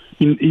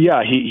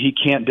 yeah, he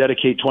can't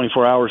dedicate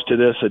 24 hours to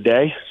this a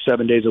day,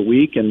 7 days a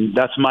week, and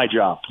that's my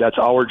job. That's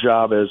our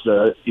job as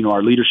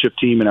our leadership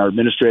team and our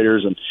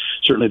administrators, and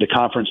certainly the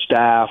conference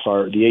staff,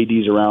 the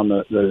ADs around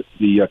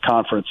the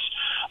conference.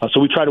 So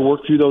we try to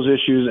work through those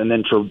issues and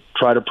then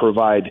try to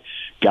provide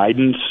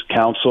guidance,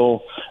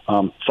 counsel,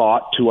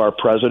 thought to our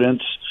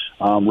presidents,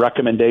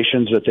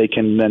 recommendations that they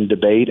can then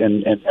debate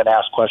and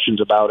ask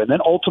questions about, and then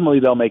ultimately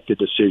they'll make the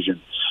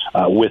decision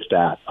with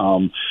that.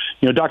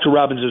 Dr.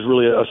 Robbins is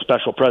really a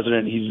special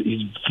president.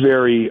 He's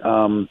very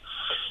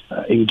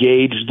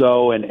engaged,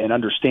 though, and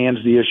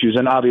understands the issues.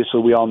 And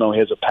obviously, we all know he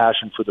has a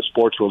passion for the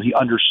sports world. He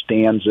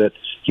understands it.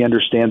 He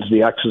understands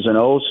the X's and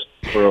O's,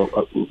 for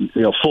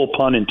full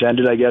pun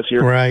intended, I guess,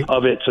 here, right,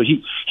 of it. So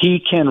he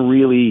can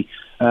really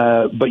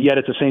But yet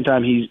at the same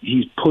time,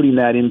 he's putting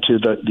that into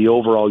the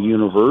overall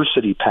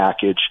university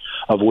package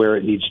of where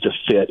it needs to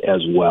fit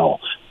as well.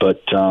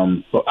 But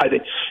I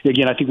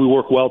think we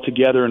work well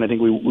together, and I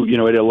think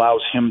it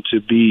allows him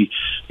to be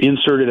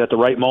inserted at the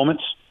right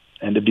moments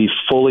and to be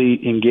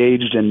fully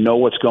engaged and know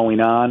what's going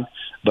on,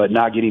 but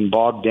not getting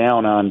bogged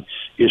down on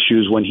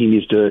issues when he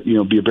needs to,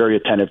 be very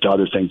attentive to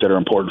other things that are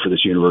important for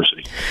this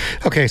university.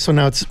 Okay, so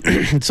now it's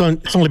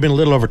only been a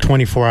little over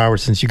 24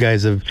 hours since you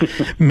guys have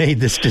made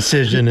this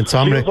decision, and so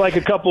I'm going to like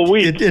a couple of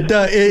weeks. It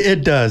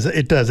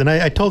does. And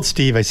I told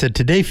Steve, I said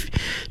today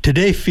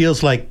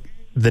feels like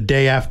the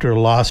day after a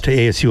loss to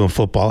ASU in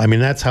football. I mean,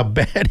 that's how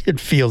bad it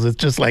feels. It's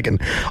just like an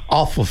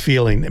awful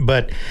feeling.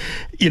 But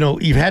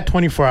you've had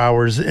 24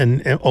 hours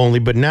and only,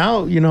 but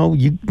now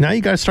you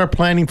got to start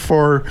planning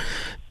for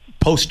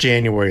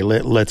post-January.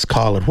 Let's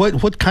call it.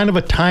 What kind of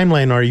a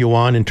timeline are you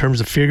on in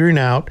terms of figuring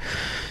out?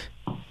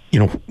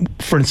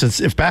 For instance,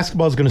 if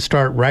basketball is going to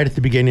start right at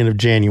the beginning of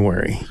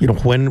January,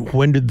 when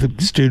do the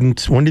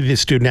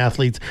student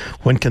athletes,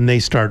 when can they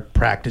start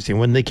practicing,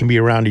 when they can be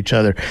around each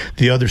other,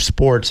 the other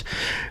sports?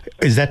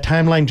 Is that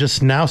timeline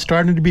just now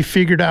starting to be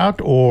figured out,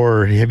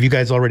 or have you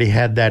guys already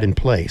had that in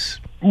place?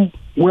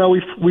 Well,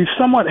 we've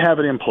somewhat have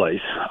it in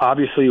place.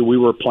 Obviously, we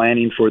were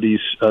planning for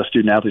these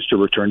student athletes to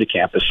return to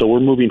campus, so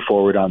we're moving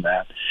forward on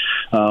that.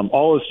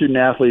 All the student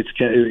athletes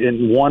can,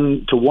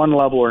 to one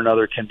level or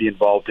another, can be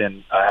involved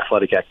in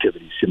athletic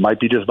activities. It might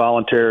be just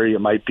voluntary.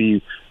 It might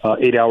be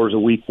 8 hours a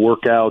week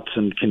workouts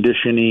and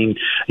conditioning.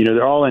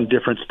 They're all in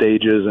different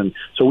stages, and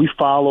so we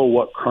follow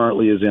what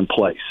currently is in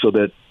place so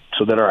that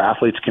our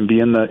athletes can be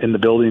in the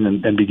building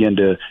and begin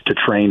to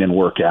train and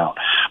work out.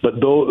 But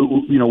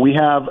though we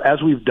have,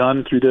 as we've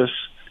done through this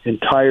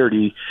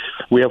entirety,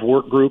 we have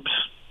work groups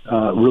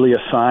really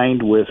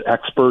assigned with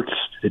experts,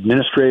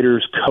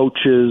 administrators,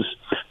 coaches,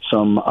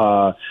 some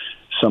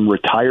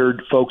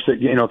retired folks that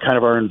kind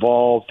of are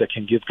involved that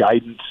can give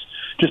guidance.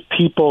 Just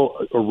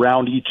people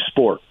around each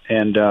sport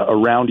and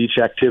around each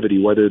activity,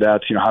 whether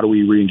that's, how do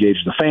we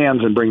reengage the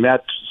fans and bring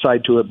that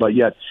side to it, but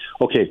yet,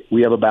 okay,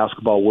 we have a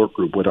basketball work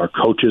group with our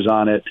coaches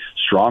on it,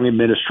 strong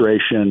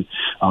administration,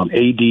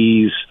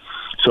 ADs,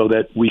 so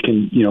that we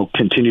can,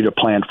 continue to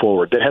plan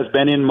forward. That has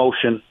been in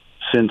motion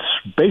since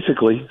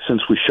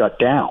we shut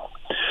down.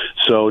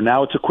 So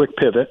now it's a quick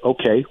pivot.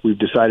 Okay, we've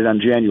decided on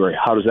January.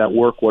 How does that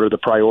work? What are the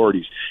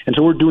priorities? And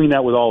so we're doing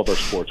that with all of our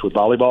sports, with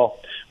volleyball,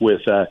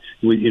 with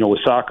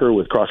soccer,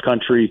 with cross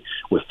country,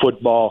 with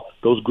football.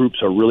 Those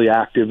groups are really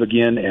active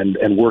again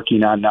and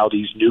working on now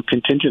these new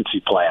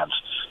contingency plans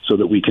so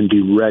that we can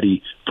be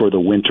ready for the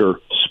winter,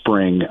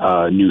 spring,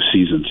 new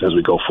seasons as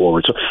we go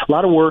forward. So a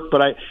lot of work,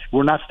 but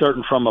we're not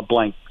starting from a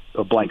blank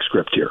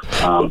script here.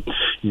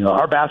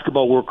 Our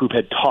basketball work group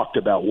had talked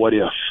about what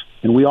if,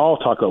 and we all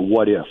talk about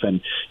what if.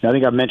 And I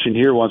think I've mentioned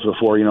here once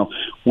before,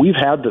 we've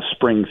had the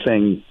spring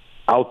thing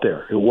out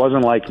there. It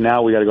wasn't like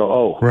now we got to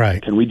go,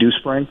 right, can we do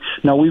spring?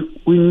 No,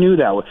 we knew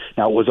that.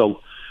 Now it was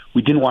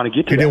we didn't want to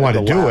get to that. Didn't want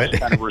to do it.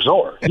 Kind of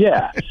resort.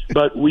 Yeah,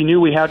 but we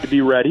knew we had to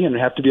be ready and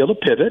have to be able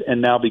to pivot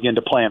and now begin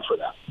to plan for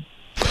that.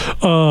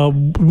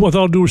 With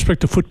all due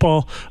respect to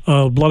football,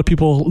 a lot of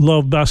people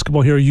love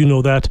basketball here. You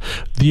know that.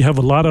 You have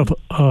a lot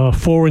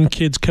of foreign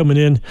kids coming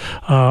in.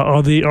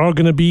 Are they all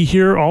going to be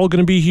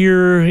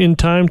here in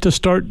time to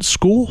start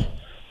school?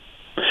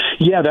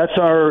 Yeah, that's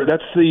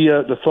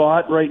the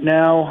thought right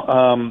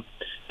now,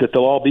 that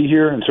they'll all be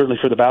here, and certainly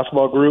for the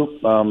basketball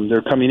group,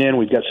 they're coming in.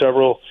 We've got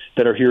several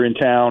that are here in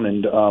town,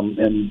 and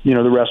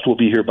the rest will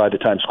be here by the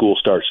time school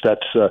starts.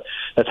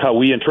 That's how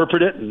we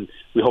interpret it, and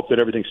we hope that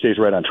everything stays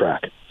right on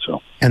track. So,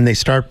 and they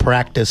start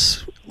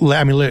practice.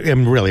 I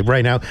mean, really,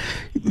 right now,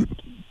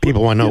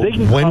 people want to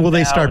know when will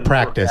they start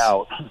practice.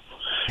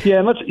 Yeah,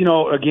 and let's,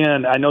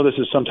 again, I know this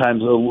is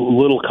sometimes a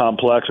little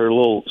complex or a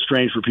little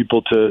strange for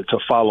people to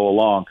follow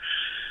along.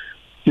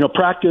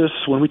 Practice,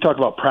 when we talk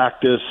about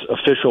practice,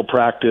 official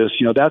practice,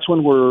 that's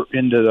when we're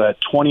into that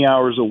 20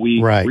 hours a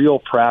week, right, real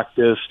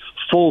practice,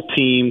 full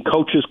team,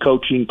 coaches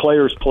coaching,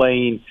 players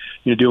playing,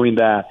 doing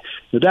that.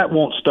 That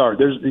won't start.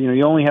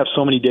 You only have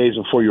so many days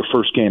before your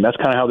first game. That's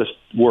kind of how this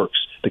works.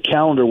 The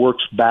calendar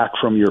works back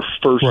from your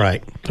first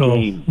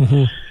game.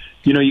 Mm-hmm.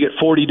 You get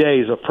 40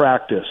 days of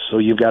practice, so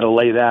you've got to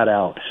lay that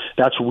out.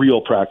 That's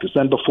real practice.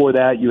 Then before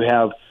that, you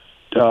have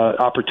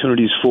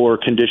opportunities for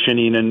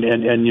conditioning and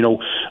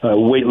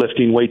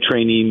weightlifting, weight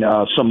training,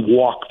 some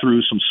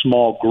walkthroughs, some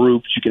small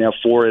groups. You can have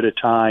 4 at a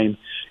time.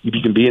 You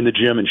can be in the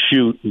gym and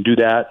shoot and do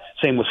that.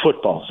 Same with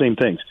football, same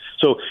things.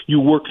 So you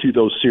work through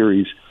those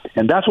series,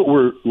 and that's what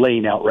we're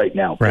laying out right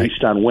now,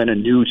 based on when a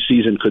new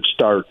season could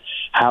start,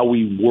 how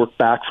we work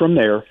back from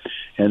there,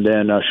 and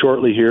then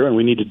shortly here, and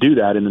we need to do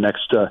that in the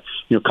next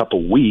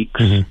couple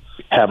weeks. Mm-hmm.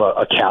 Have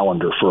a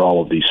calendar for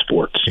all of these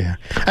sports. Yeah,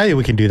 I think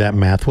we can do that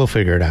math. We'll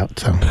figure it out.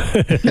 So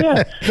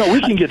yeah, no,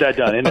 we can get that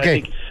done. And I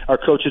think our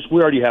coaches,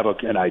 we already have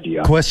an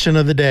idea. Question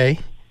of the day: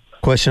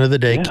 Question of the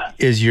day: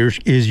 Is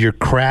your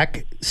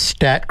crack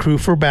stat crew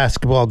for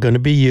basketball going to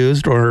be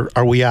used, or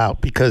are we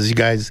out? Because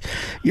because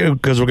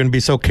we're going to be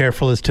so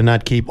careful as to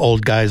not keep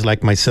old guys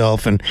like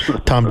myself and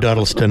Tom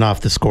Duddleston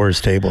off the scorers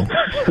table.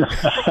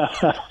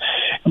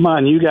 Come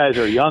on, you guys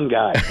are young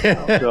guys.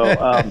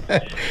 So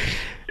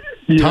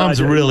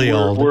Tom's really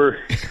old. We're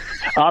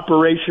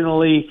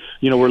operationally,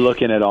 we're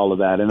looking at all of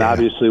that, and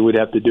obviously we'd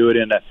have to do it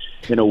in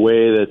a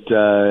way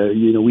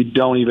that we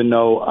don't even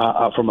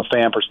know from a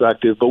fan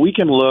perspective. But we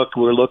can look.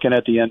 We're looking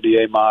at the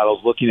NBA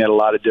models, looking at a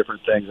lot of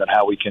different things on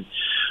how we can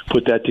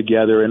put that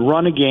together and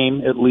run a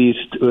game at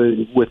least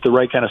with the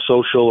right kind of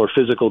social or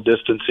physical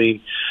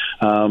distancing.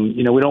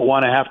 We don't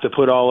want to have to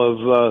put all of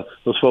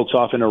those folks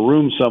off in a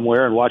room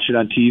somewhere and watch it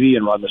on TV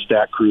and run the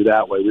stat crew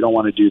that way. We don't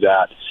want to do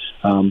that.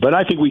 But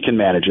I think we can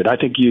manage it. I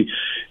think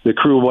the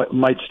crew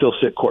might still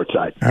sit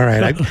courtside. All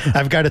right,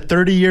 I've got a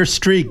 30-year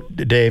streak,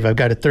 Dave. I've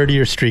got a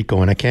 30-year streak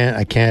going. I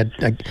can't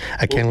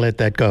let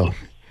that go.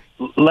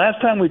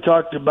 Last time we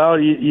talked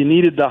about you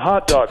needed the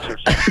hot dogs or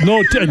something.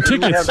 No, and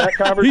tickets. Have that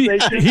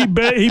conversation? He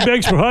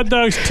begs for hot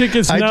dogs,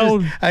 tickets.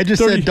 I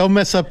just said don't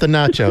mess up the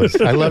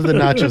nachos. I love the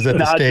nachos at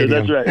the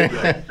stadium.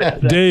 That's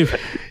right. Dave,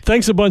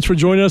 thanks a bunch for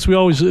joining us. We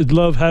always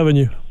love having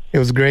you. It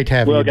was great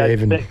having you, guys,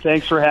 Dave.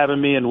 Thanks for having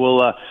me, and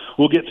we'll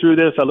get through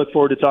this. I look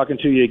forward to talking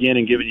to you again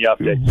and giving you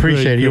updates.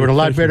 Appreciate it. You were in a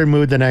lot better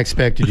mood than I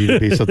expected you to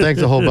be, so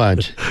thanks a whole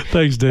bunch.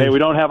 Thanks, Dave. Hey, we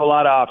don't have a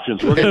lot of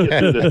options. We're going to get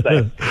through this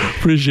thing.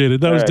 Appreciate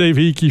it. That was Dave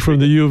Heeke from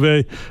the U of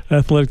A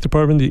Athletic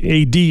Department,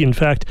 the AD, in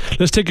fact.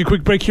 Let's take a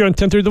quick break here on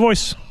 1030 The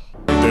Voice.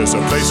 There's a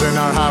place in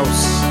our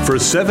house. For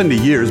 70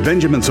 years,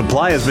 Benjamin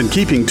Supply has been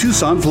keeping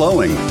Tucson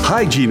flowing.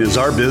 Hygiene is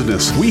our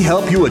business. We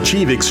help you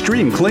achieve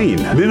extreme clean.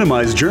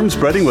 Minimize germ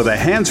spreading with a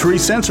hands-free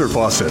sensor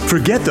faucet.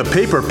 Forget the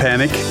paper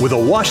panic with a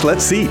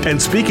washlet seat.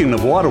 And speaking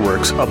of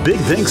waterworks, a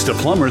big thanks to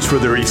plumbers for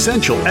their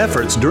essential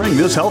efforts during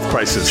this health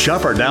crisis.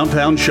 Shop our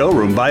downtown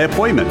showroom by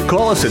appointment.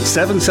 Call us at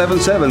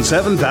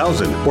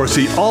 777-7000 or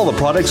see all the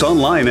products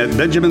online at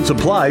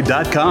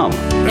benjaminsupply.com.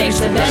 Thanks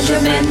to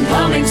Benjamin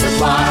Plumbing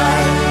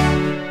Supply.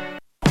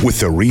 With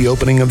the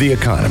reopening of the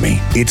economy,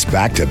 it's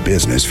back to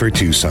business for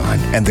Tucson,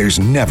 and there's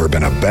never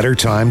been a better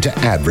time to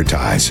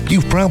advertise.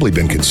 You've probably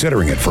been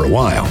considering it for a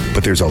while,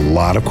 but there's a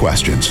lot of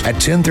questions. At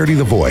 1030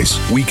 The Voice,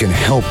 we can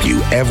help you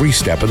every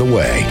step of the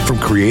way, from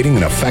creating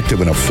an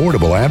effective and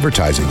affordable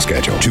advertising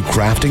schedule, to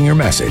crafting your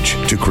message,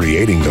 to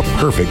creating the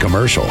perfect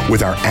commercial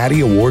with our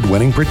Addy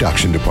Award-winning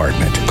production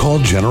department. Call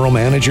General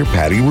Manager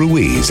Patty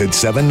Ruiz at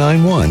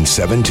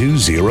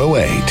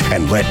 791-7208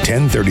 and let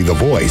 1030 The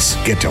Voice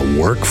get to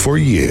work for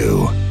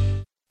you.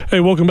 Hey,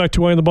 welcome back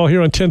to Eye on the Ball here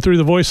on 1030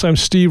 The Voice. I'm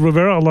Steve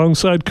Rivera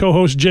alongside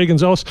co-host Jay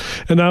Gonzalez.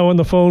 And now on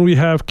the phone we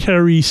have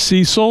Carrie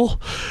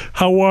Cecil.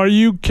 How are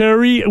you,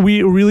 Carrie?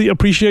 We really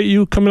appreciate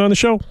you coming on the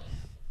show.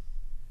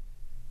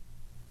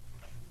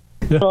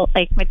 Yeah. Well,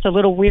 it's a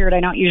little weird.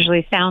 I don't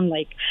usually sound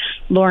like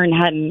Lauren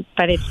Hutton,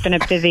 but it's been a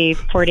busy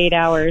 48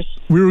 hours.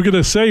 We were going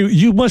to say,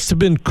 you must have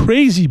been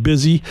crazy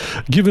busy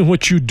given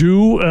what you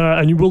do,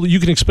 and you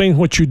can explain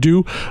what you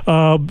do,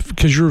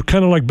 because you're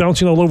kind of like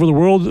bouncing all over the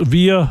world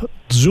via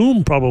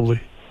Zoom, probably.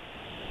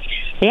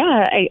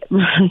 Yeah,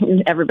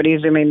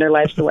 everybody's zooming their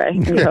lives away.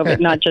 We hope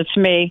it's not just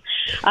me.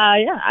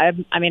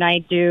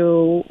 I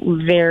do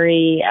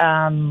very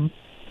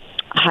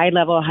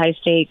high-level,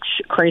 high-stakes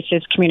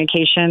crisis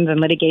communications and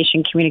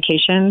litigation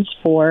communications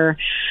for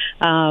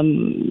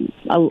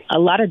a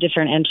lot of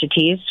different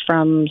entities,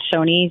 from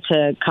Sony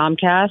to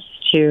Comcast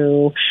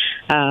to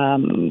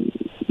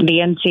the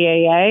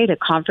NCAA to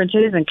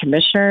conferences and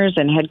commissioners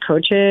and head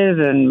coaches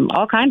and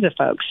all kinds of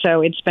folks.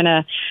 So it's been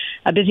a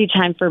busy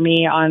time for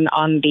me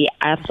on the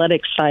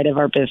athletic side of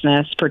our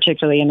business,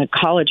 particularly in the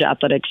college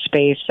athletic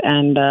space,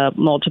 and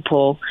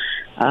multiple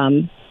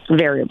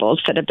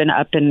variables that have been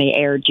up in the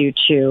air due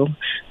to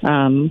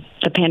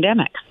the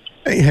pandemic.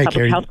 Hey, public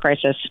Carrie. Health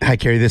crisis. Hi,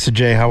 Carrie. This is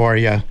Jay. How are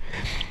you?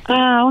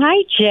 Oh,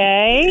 hi,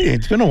 Jay.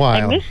 It's been a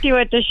while. I missed you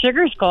at the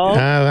Sugar Skull.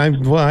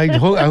 I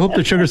hope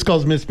the Sugar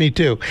Skulls missed me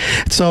too.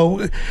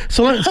 So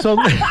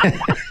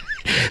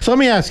let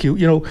me ask you.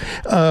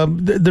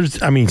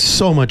 There's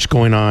so much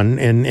going on,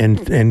 and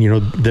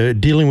the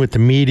dealing with the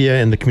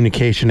media and the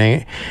communication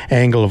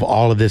angle of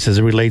all of this as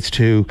it relates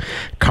to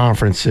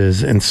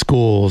conferences and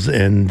schools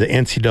and the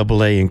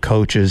NCAA and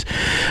coaches.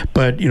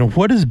 But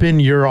what has been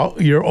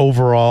your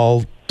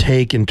overall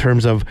take in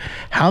terms of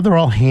how they're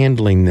all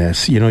handling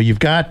this? You've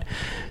got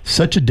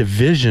such a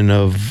division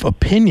of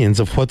opinions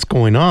of what's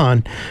going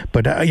on,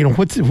 but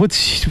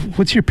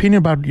what's your opinion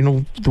about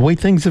the way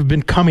things have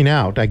been coming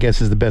out, I guess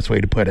is the best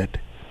way to put it.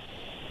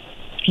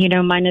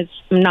 Mine is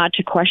not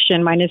to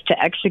question, mine is to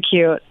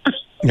execute.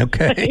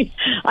 Okay.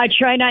 I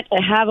try not to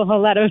have a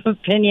whole lot of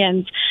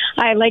opinions.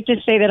 I like to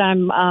say that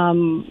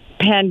I'm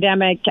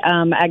pandemic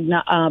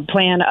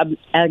plan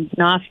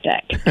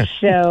agnostic.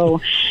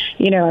 So,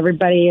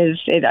 everybody is.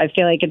 I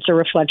feel like it's a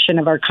reflection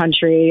of our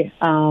country.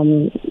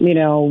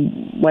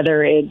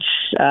 Whether it's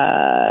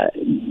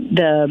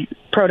the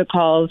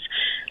protocols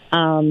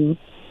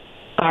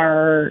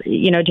are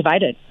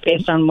divided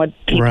based on what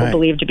people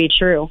believe to be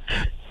true.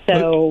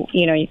 So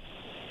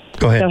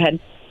Go ahead. Go ahead.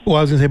 Well,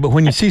 I was going to say, but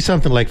when you see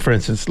something like, for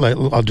instance, like,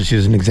 I'll just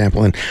use an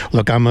example. And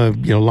look, I'm a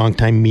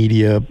longtime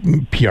media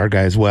PR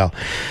guy as well.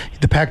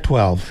 The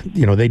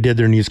Pac-12, they did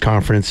their news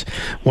conference.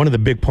 One of the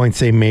big points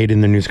they made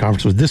in their news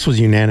conference was this was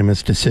a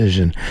unanimous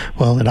decision.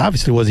 Well, it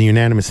obviously wasn't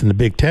unanimous in the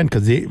Big Ten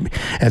because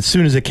as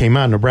soon as it came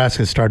out,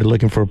 Nebraska started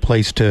looking for a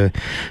place to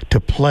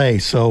play.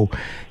 So,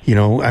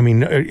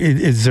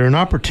 is there an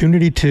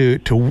opportunity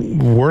to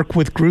work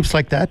with groups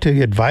like that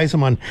to advise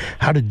them on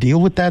how to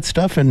deal with that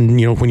stuff? And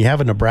when you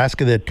have a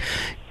Nebraska that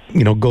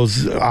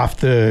goes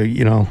off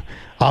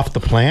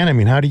the plan. I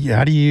mean, how do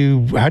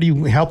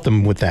you help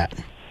them with that?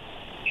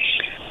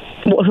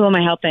 Who am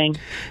I helping?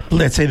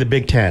 Let's say the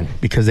Big Ten,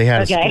 because they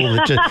had a school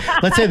that just.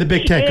 Let's say the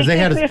Big Ten, because they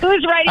had.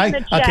 Who's writing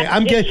the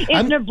check? Okay,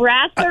 is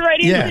Nebraska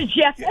writing the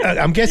check?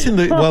 I'm guessing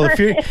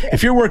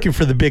if you're working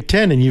for the Big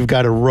Ten and you've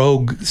got a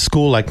rogue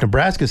school like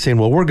Nebraska saying,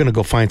 "Well, we're going to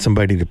go find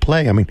somebody to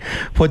play." I mean,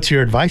 what's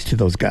your advice to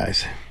those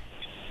guys?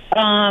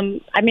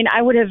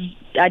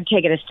 I'd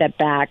take it a step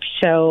back.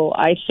 So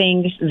I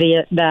think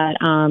that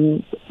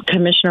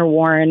Commissioner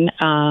Warren,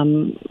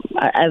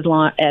 as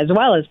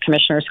well as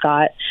Commissioner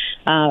Scott,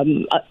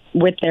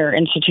 with their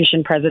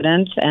institution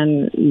presidents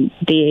and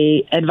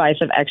the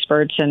advice of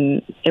experts,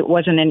 and it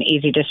wasn't an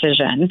easy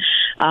decision.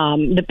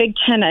 The Big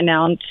Ten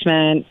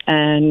announcement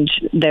and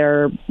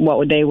what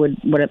we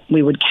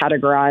would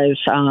categorize,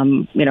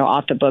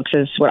 off the books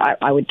as what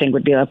I would think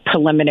would be a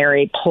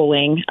preliminary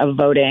polling of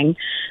voting.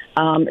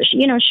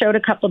 Showed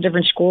a couple of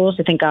different schools,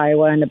 I think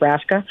Iowa and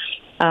Nebraska,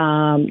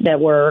 that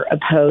were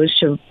opposed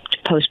to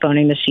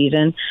postponing the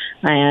season,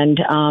 and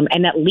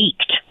that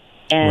leaked.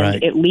 And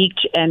right. It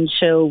leaked, and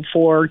so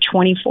for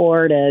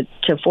 24 to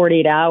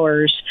 48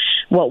 hours,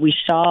 what we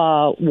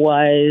saw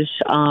was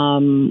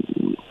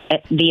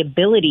the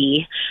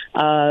ability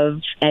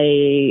of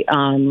a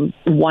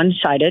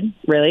one-sided,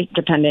 really,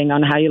 depending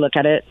on how you look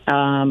at it,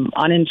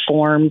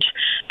 uninformed,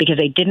 because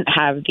they didn't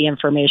have the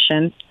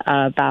information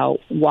about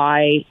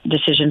why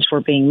decisions were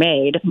being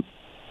made,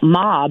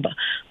 mob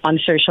on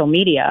social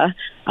media,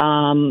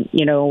 gang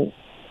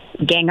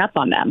up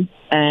on them.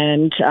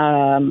 And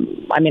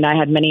I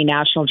had many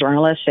national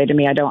journalists say to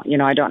me, I don't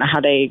know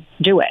how they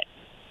do it.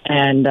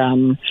 And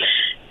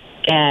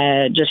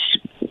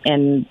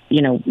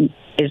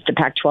is the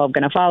Pac-12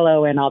 going to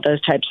follow, and all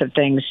those types of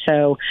things.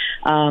 So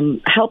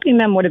helping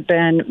them would have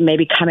been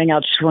maybe coming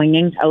out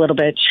swinging a little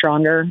bit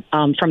stronger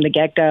from the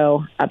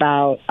get-go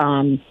about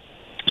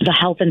the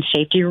health and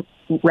safety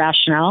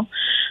rationale,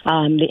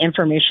 the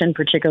information,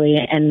 particularly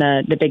in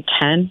the Big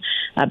Ten,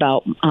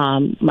 about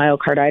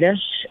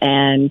myocarditis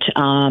and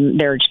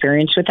their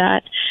experience with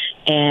that.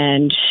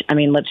 And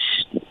let's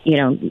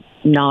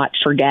not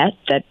forget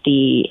that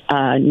the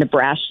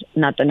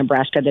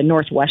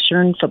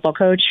Northwestern football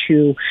coach,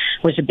 who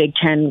was the Big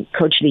Ten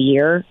Coach of the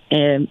Year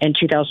in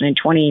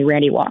 2020,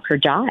 Randy Walker,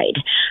 died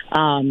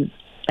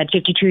at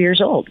 52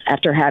 years old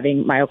after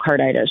having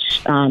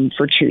myocarditis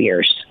for 2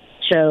 years.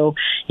 So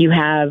you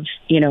have,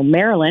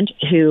 Maryland,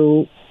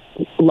 who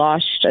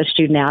lost a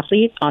student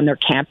athlete on their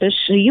campus.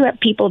 So you have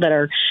people that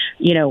are,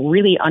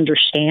 really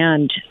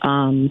understand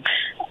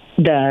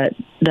the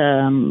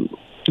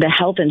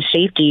health and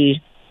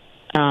safety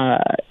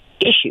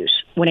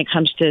issues when it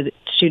comes to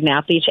student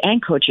athletes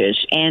and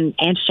coaches and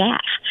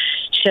staff.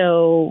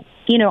 So,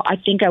 I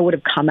think I would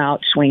have come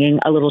out swinging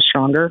a little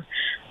stronger,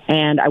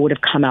 and I would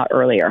have come out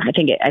earlier. I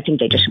think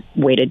they just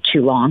waited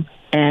too long.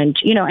 And,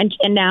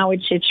 and now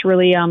it's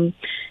really,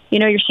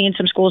 you're seeing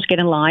some schools get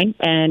in line,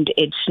 and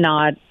it's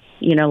not,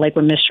 like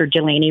when Mr.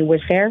 Delaney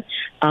was there,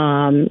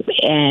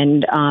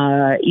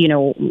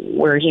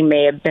 where he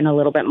may have been a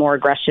little bit more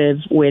aggressive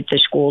with the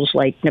schools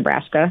like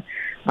Nebraska,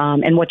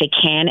 and what they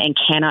can and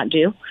cannot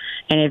do.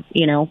 And,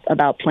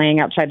 about playing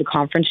outside the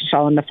conference, it's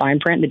all in the fine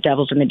print, the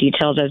devil's in the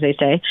details, as they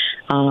say.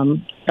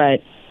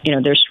 But,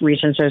 there's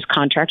reasons there's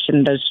contracts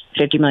and there's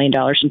 $50 million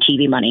in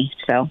TV money.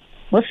 So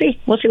we'll see.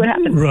 We'll see what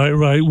happens.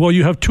 Right. Well,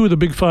 you have 2 of the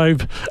Big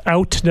 5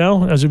 out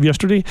now as of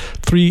yesterday.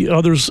 3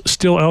 others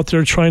still out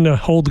there trying to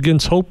hold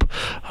against hope.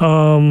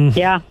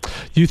 Yeah.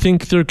 You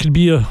think there could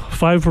be a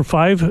 5 for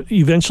 5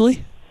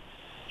 eventually?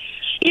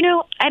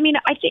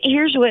 I think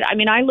here's what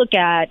I look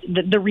at.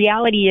 The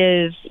reality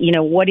is,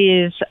 what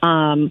is,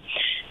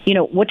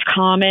 what's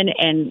common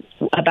and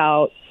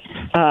about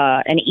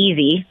and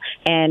easy,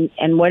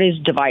 and what is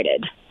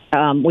divided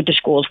with the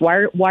schools.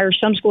 Why are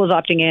some schools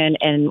opting in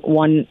and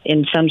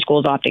some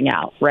schools opting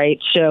out,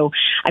 right? So,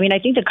 I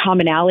think the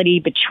commonality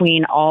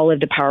between all of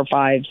the Power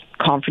 5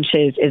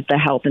 conferences is the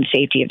health and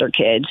safety of their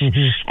kids.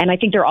 Mm-hmm. And I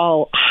think they're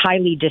all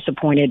highly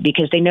disappointed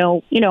because they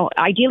know,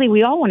 ideally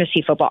we all want to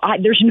see football.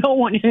 There's no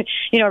one,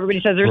 everybody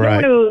says there's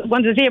right. no one who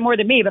wants to see it more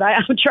than me, but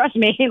trust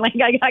me,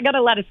 I got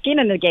a lot of skin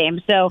in the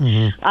game. So,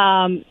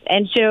 mm-hmm.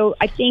 And so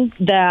I think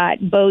that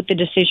both the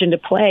decision to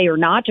play or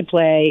not to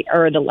play,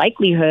 or the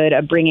likelihood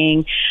of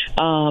bringing,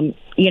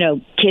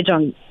 kids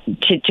on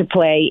to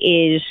play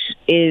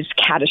is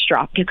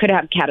catastrophic. It could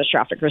have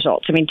catastrophic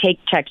results. I mean, take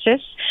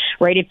Texas,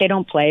 right? If they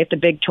don't play, if the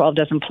Big 12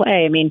 doesn't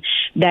play, I mean,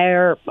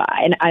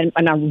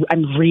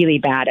 I'm really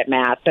bad at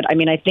math, but I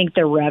mean, I think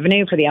the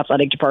revenue for the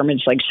athletic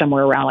department is like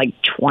somewhere around like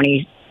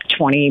 $20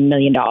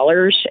 million,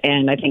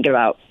 and I think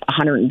about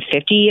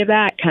 150 of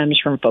that comes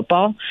from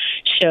football.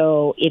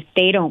 So if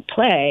they don't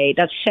play,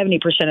 that's 70%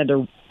 of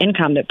their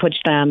income. That puts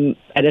them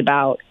at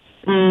about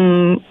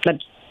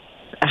that's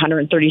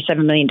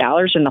 $137 million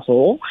in the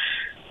hole.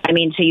 I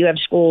mean, so you have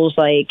schools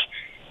like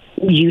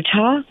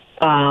Utah,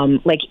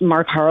 like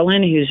Mark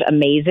Harlan, who's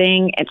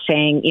amazing at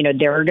saying, you know,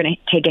 they're going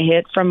to take a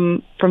hit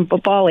from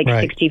football, like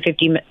right.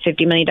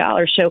 $50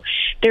 million. So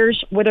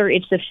there's, whether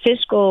it's the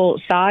fiscal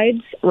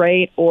sides,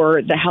 right,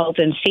 or the health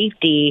and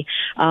safety,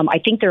 I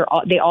think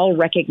they all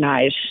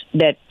recognize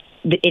that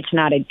it's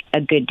not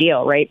a good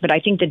deal, right? But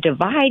I think the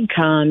divide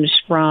comes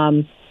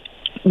from,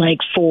 like,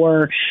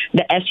 for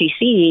the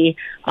SEC,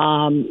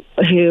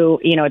 who,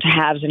 you know, it's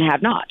haves and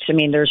have-nots. I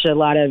mean, there's a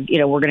lot of, you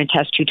know, we're going to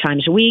test 2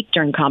 times a week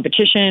during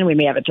competition. We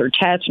may have a third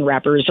test and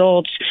rapid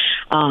results.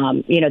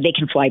 You know, they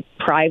can fly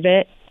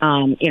private.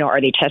 You know,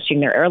 are they testing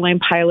their airline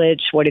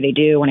pilots? What do they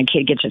do when a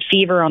kid gets a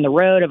fever on the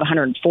road of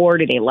 104?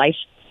 Do they life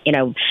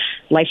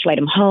flight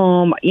them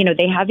home? You know,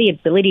 they have the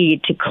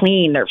ability to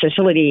clean their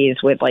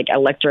facilities with like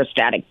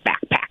electrostatic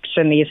backpacks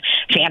and these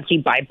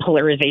fancy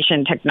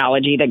bipolarization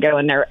technology that go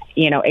in their,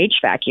 you know,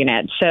 HVAC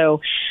units.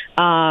 So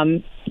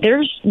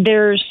there's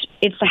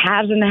it's the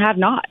haves and the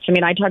have-nots. I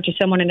mean, I talked to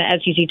someone in the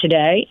SEC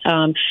today,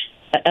 a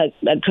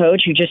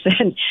coach who just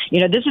said,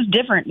 you know, this is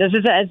different. This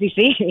is the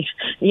SEC.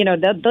 You know,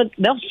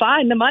 they'll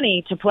find the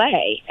money to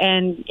play.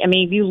 And I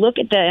mean, if you look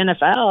at the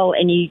NFL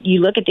and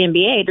you look at the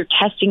NBA, they're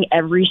testing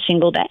every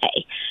single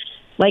day.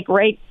 Like,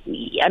 right?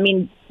 I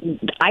mean,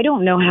 I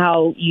don't know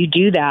how you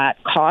do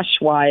that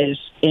cost-wise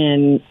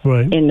in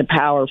the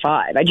Power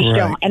Five. I just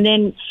don't. And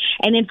then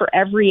for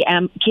every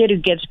kid who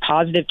gets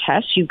positive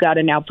tests, you've got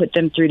to now put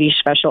them through these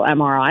special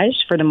MRIs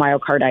for the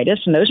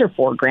myocarditis, and those are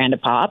 $4,000 a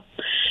pop.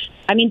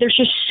 I mean, there's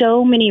just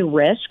so many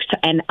risks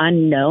and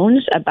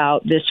unknowns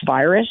about this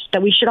virus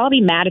that we should all be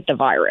mad at the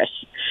virus.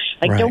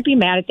 Like, don't be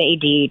mad at the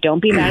AD.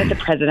 Don't be mad at the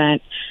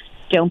president.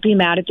 Don't be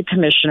mad at the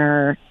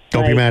commissioner.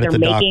 Don't be mad at the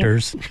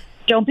doctors.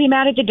 Don't be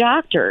mad at the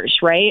doctors,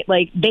 right?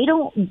 Like, they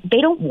don't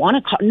want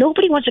to call.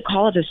 Nobody wants to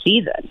call it a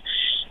season,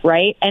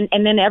 right?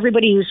 And then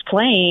everybody who's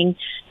playing,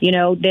 you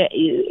know,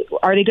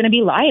 are they going to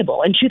be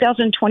liable in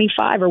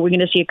 2025? Are we going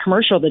to see a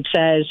commercial that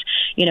says,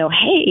 you know,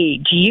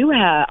 hey,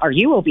 are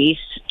you obese?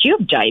 Do you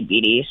have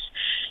diabetes?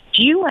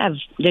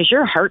 Does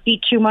your heart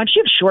beat too much? Do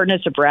you have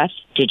shortness of breath?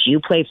 Did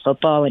you play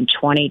football in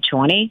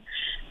 2020?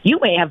 You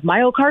may have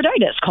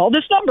myocarditis. Call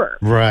this number.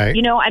 Right.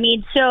 You know, I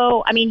mean,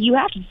 you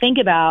have to think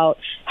about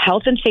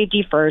health and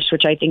safety first,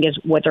 which I think is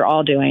what they're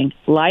all doing,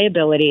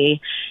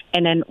 liability,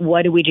 and then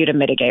what do we do to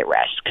mitigate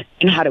risk,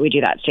 and how do we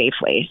do that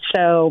safely?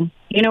 So,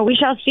 you know, we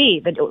shall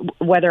see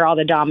whether all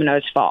the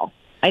dominoes fall.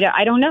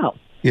 I don't know.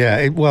 Yeah,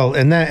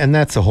 and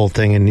that's the whole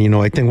thing. And, you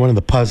know, I think one of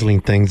the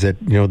puzzling things that,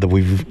 you know, that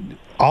we've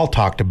all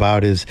talked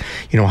about is,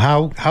 you know,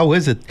 how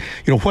is it,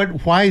 you know,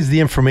 why is the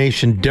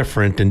information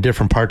different in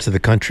different parts of the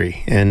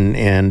country?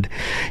 And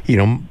you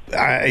know,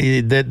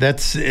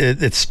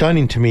 it's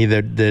stunning to me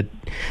that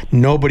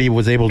nobody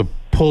was able to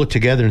pull it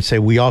together and say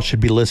we all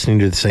should be listening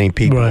to the same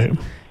people, right?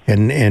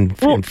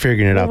 And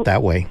figuring it out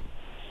that way.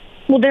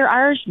 Well, there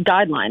are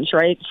guidelines,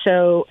 right?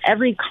 So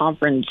every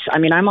conference, I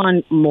mean, I'm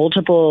on Zoom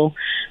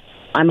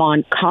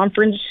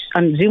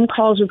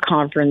calls with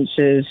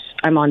conferences.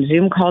 I'm on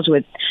Zoom calls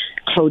with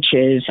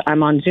coaches.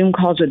 I'm on Zoom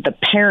calls with the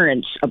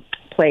parents of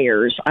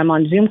players. I'm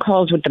on Zoom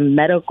calls with the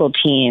medical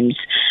teams.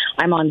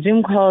 I'm on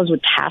Zoom calls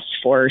with task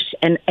force.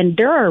 And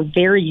there are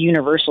very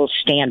universal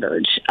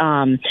standards,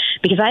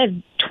 because I have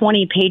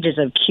 20 pages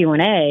of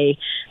Q&A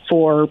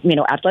for, you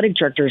know, athletic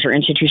directors or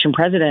institution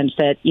presidents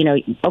that, you know,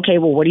 okay,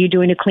 well, what are you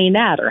doing to clean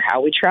that? Or how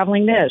are we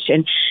traveling this?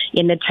 And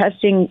in the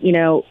testing, you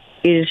know,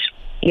 is,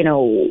 you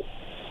know,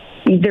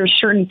 there's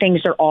certain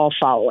things they're all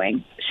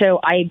following. So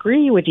I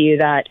agree with you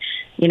that,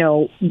 you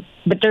know,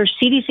 but there's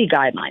CDC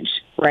guidelines,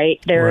 right?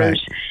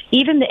 There's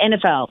even the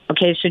NFL.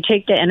 Okay, so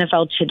take the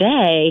NFL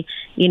today.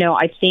 You know,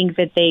 I think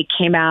that they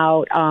came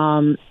out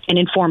and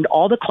informed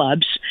all the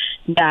clubs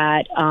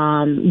that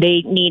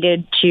they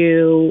needed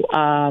to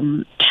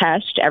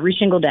test every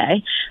single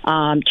day,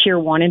 tier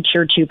 1 and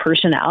tier 2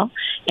 personnel,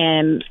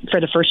 and for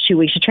the first 2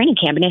 weeks of training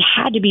camp, and it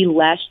had to be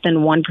less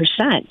than 1%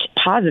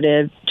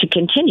 positive to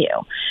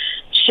continue.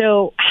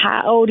 So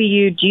how do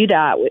you do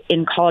that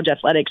in college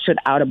athletics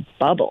without a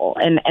bubble?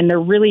 And they're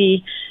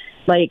really,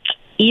 like,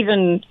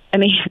 even, I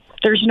mean,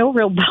 there's no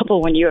real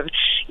bubble when you have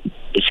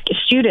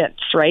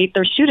students, right?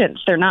 They're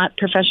students. They're not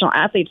professional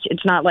athletes.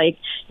 It's not like,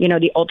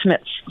 the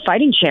Ultimate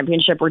Fighting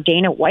Championship where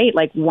Dana White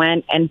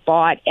went and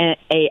bought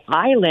a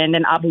island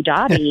in Abu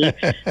Dhabi.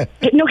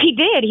 No, he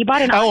did. He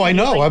bought an island. Oh, I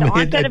know. The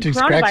onset of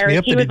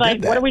coronavirus, he was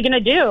like, what are we going to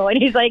do?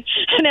 And he's like,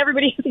 and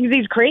everybody thinks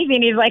he's crazy.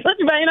 And he's like,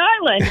 let's buy an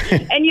island.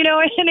 And,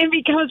 and it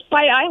becomes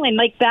Fight Island.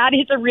 Like, that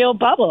is a real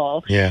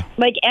bubble. Yeah.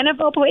 Like,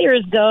 NFL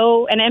players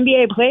and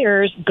NBA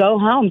players go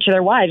home to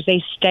their wives.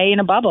 They stay in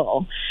a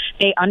bubble.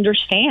 They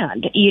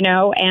understand,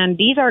 and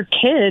these are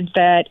kids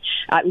that,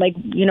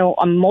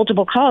 on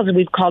multiple calls,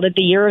 we've called it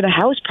the year of the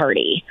house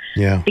party.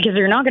 Yeah. Because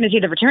you're not going to see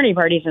the fraternity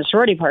parties and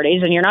sorority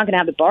parties, and you're not going to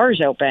have the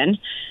bars open.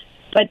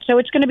 But so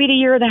it's going to be the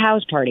year of the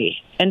house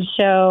party. And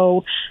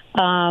so,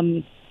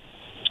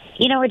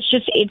 it's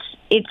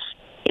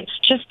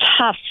just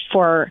tough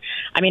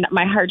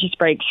my heart just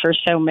breaks for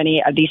so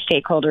many of these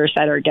stakeholders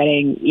that are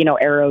getting,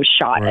 arrows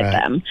shot at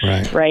them.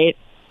 Right.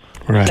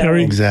 Right,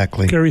 Carrie,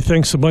 exactly. Carrie,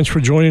 thanks a bunch for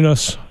joining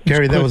us.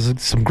 Carrie, that was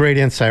some great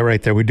insight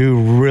right there. We do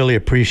really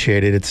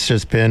appreciate it. It's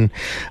just been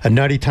a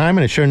nutty time,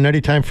 and it's sure a nutty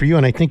time for you,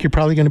 and I think you're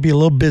probably going to be a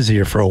little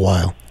busier for a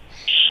while.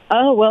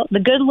 Oh, well, the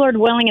good Lord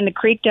willing and the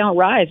creek don't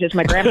rise, as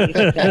my grandma used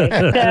to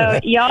say. So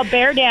y'all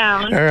bear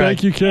down. All right.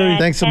 Thank you, Carrie.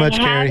 Thanks so much,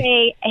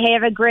 Carrie.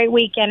 Have a great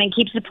weekend and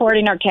keep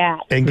supporting our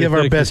cat. And give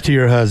our best to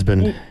your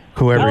husband,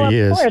 whoever he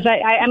is. Of course.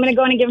 I'm going to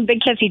go in and give him a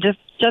big kiss. He just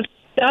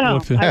I will.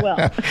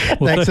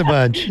 Thanks a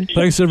bunch.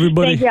 Thanks,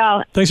 everybody. Thank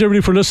y'all. Thanks,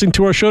 everybody, for listening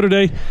to our show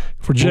today.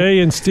 For Jay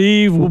and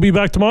Steve, we'll be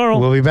back tomorrow.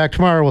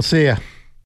 We'll see you.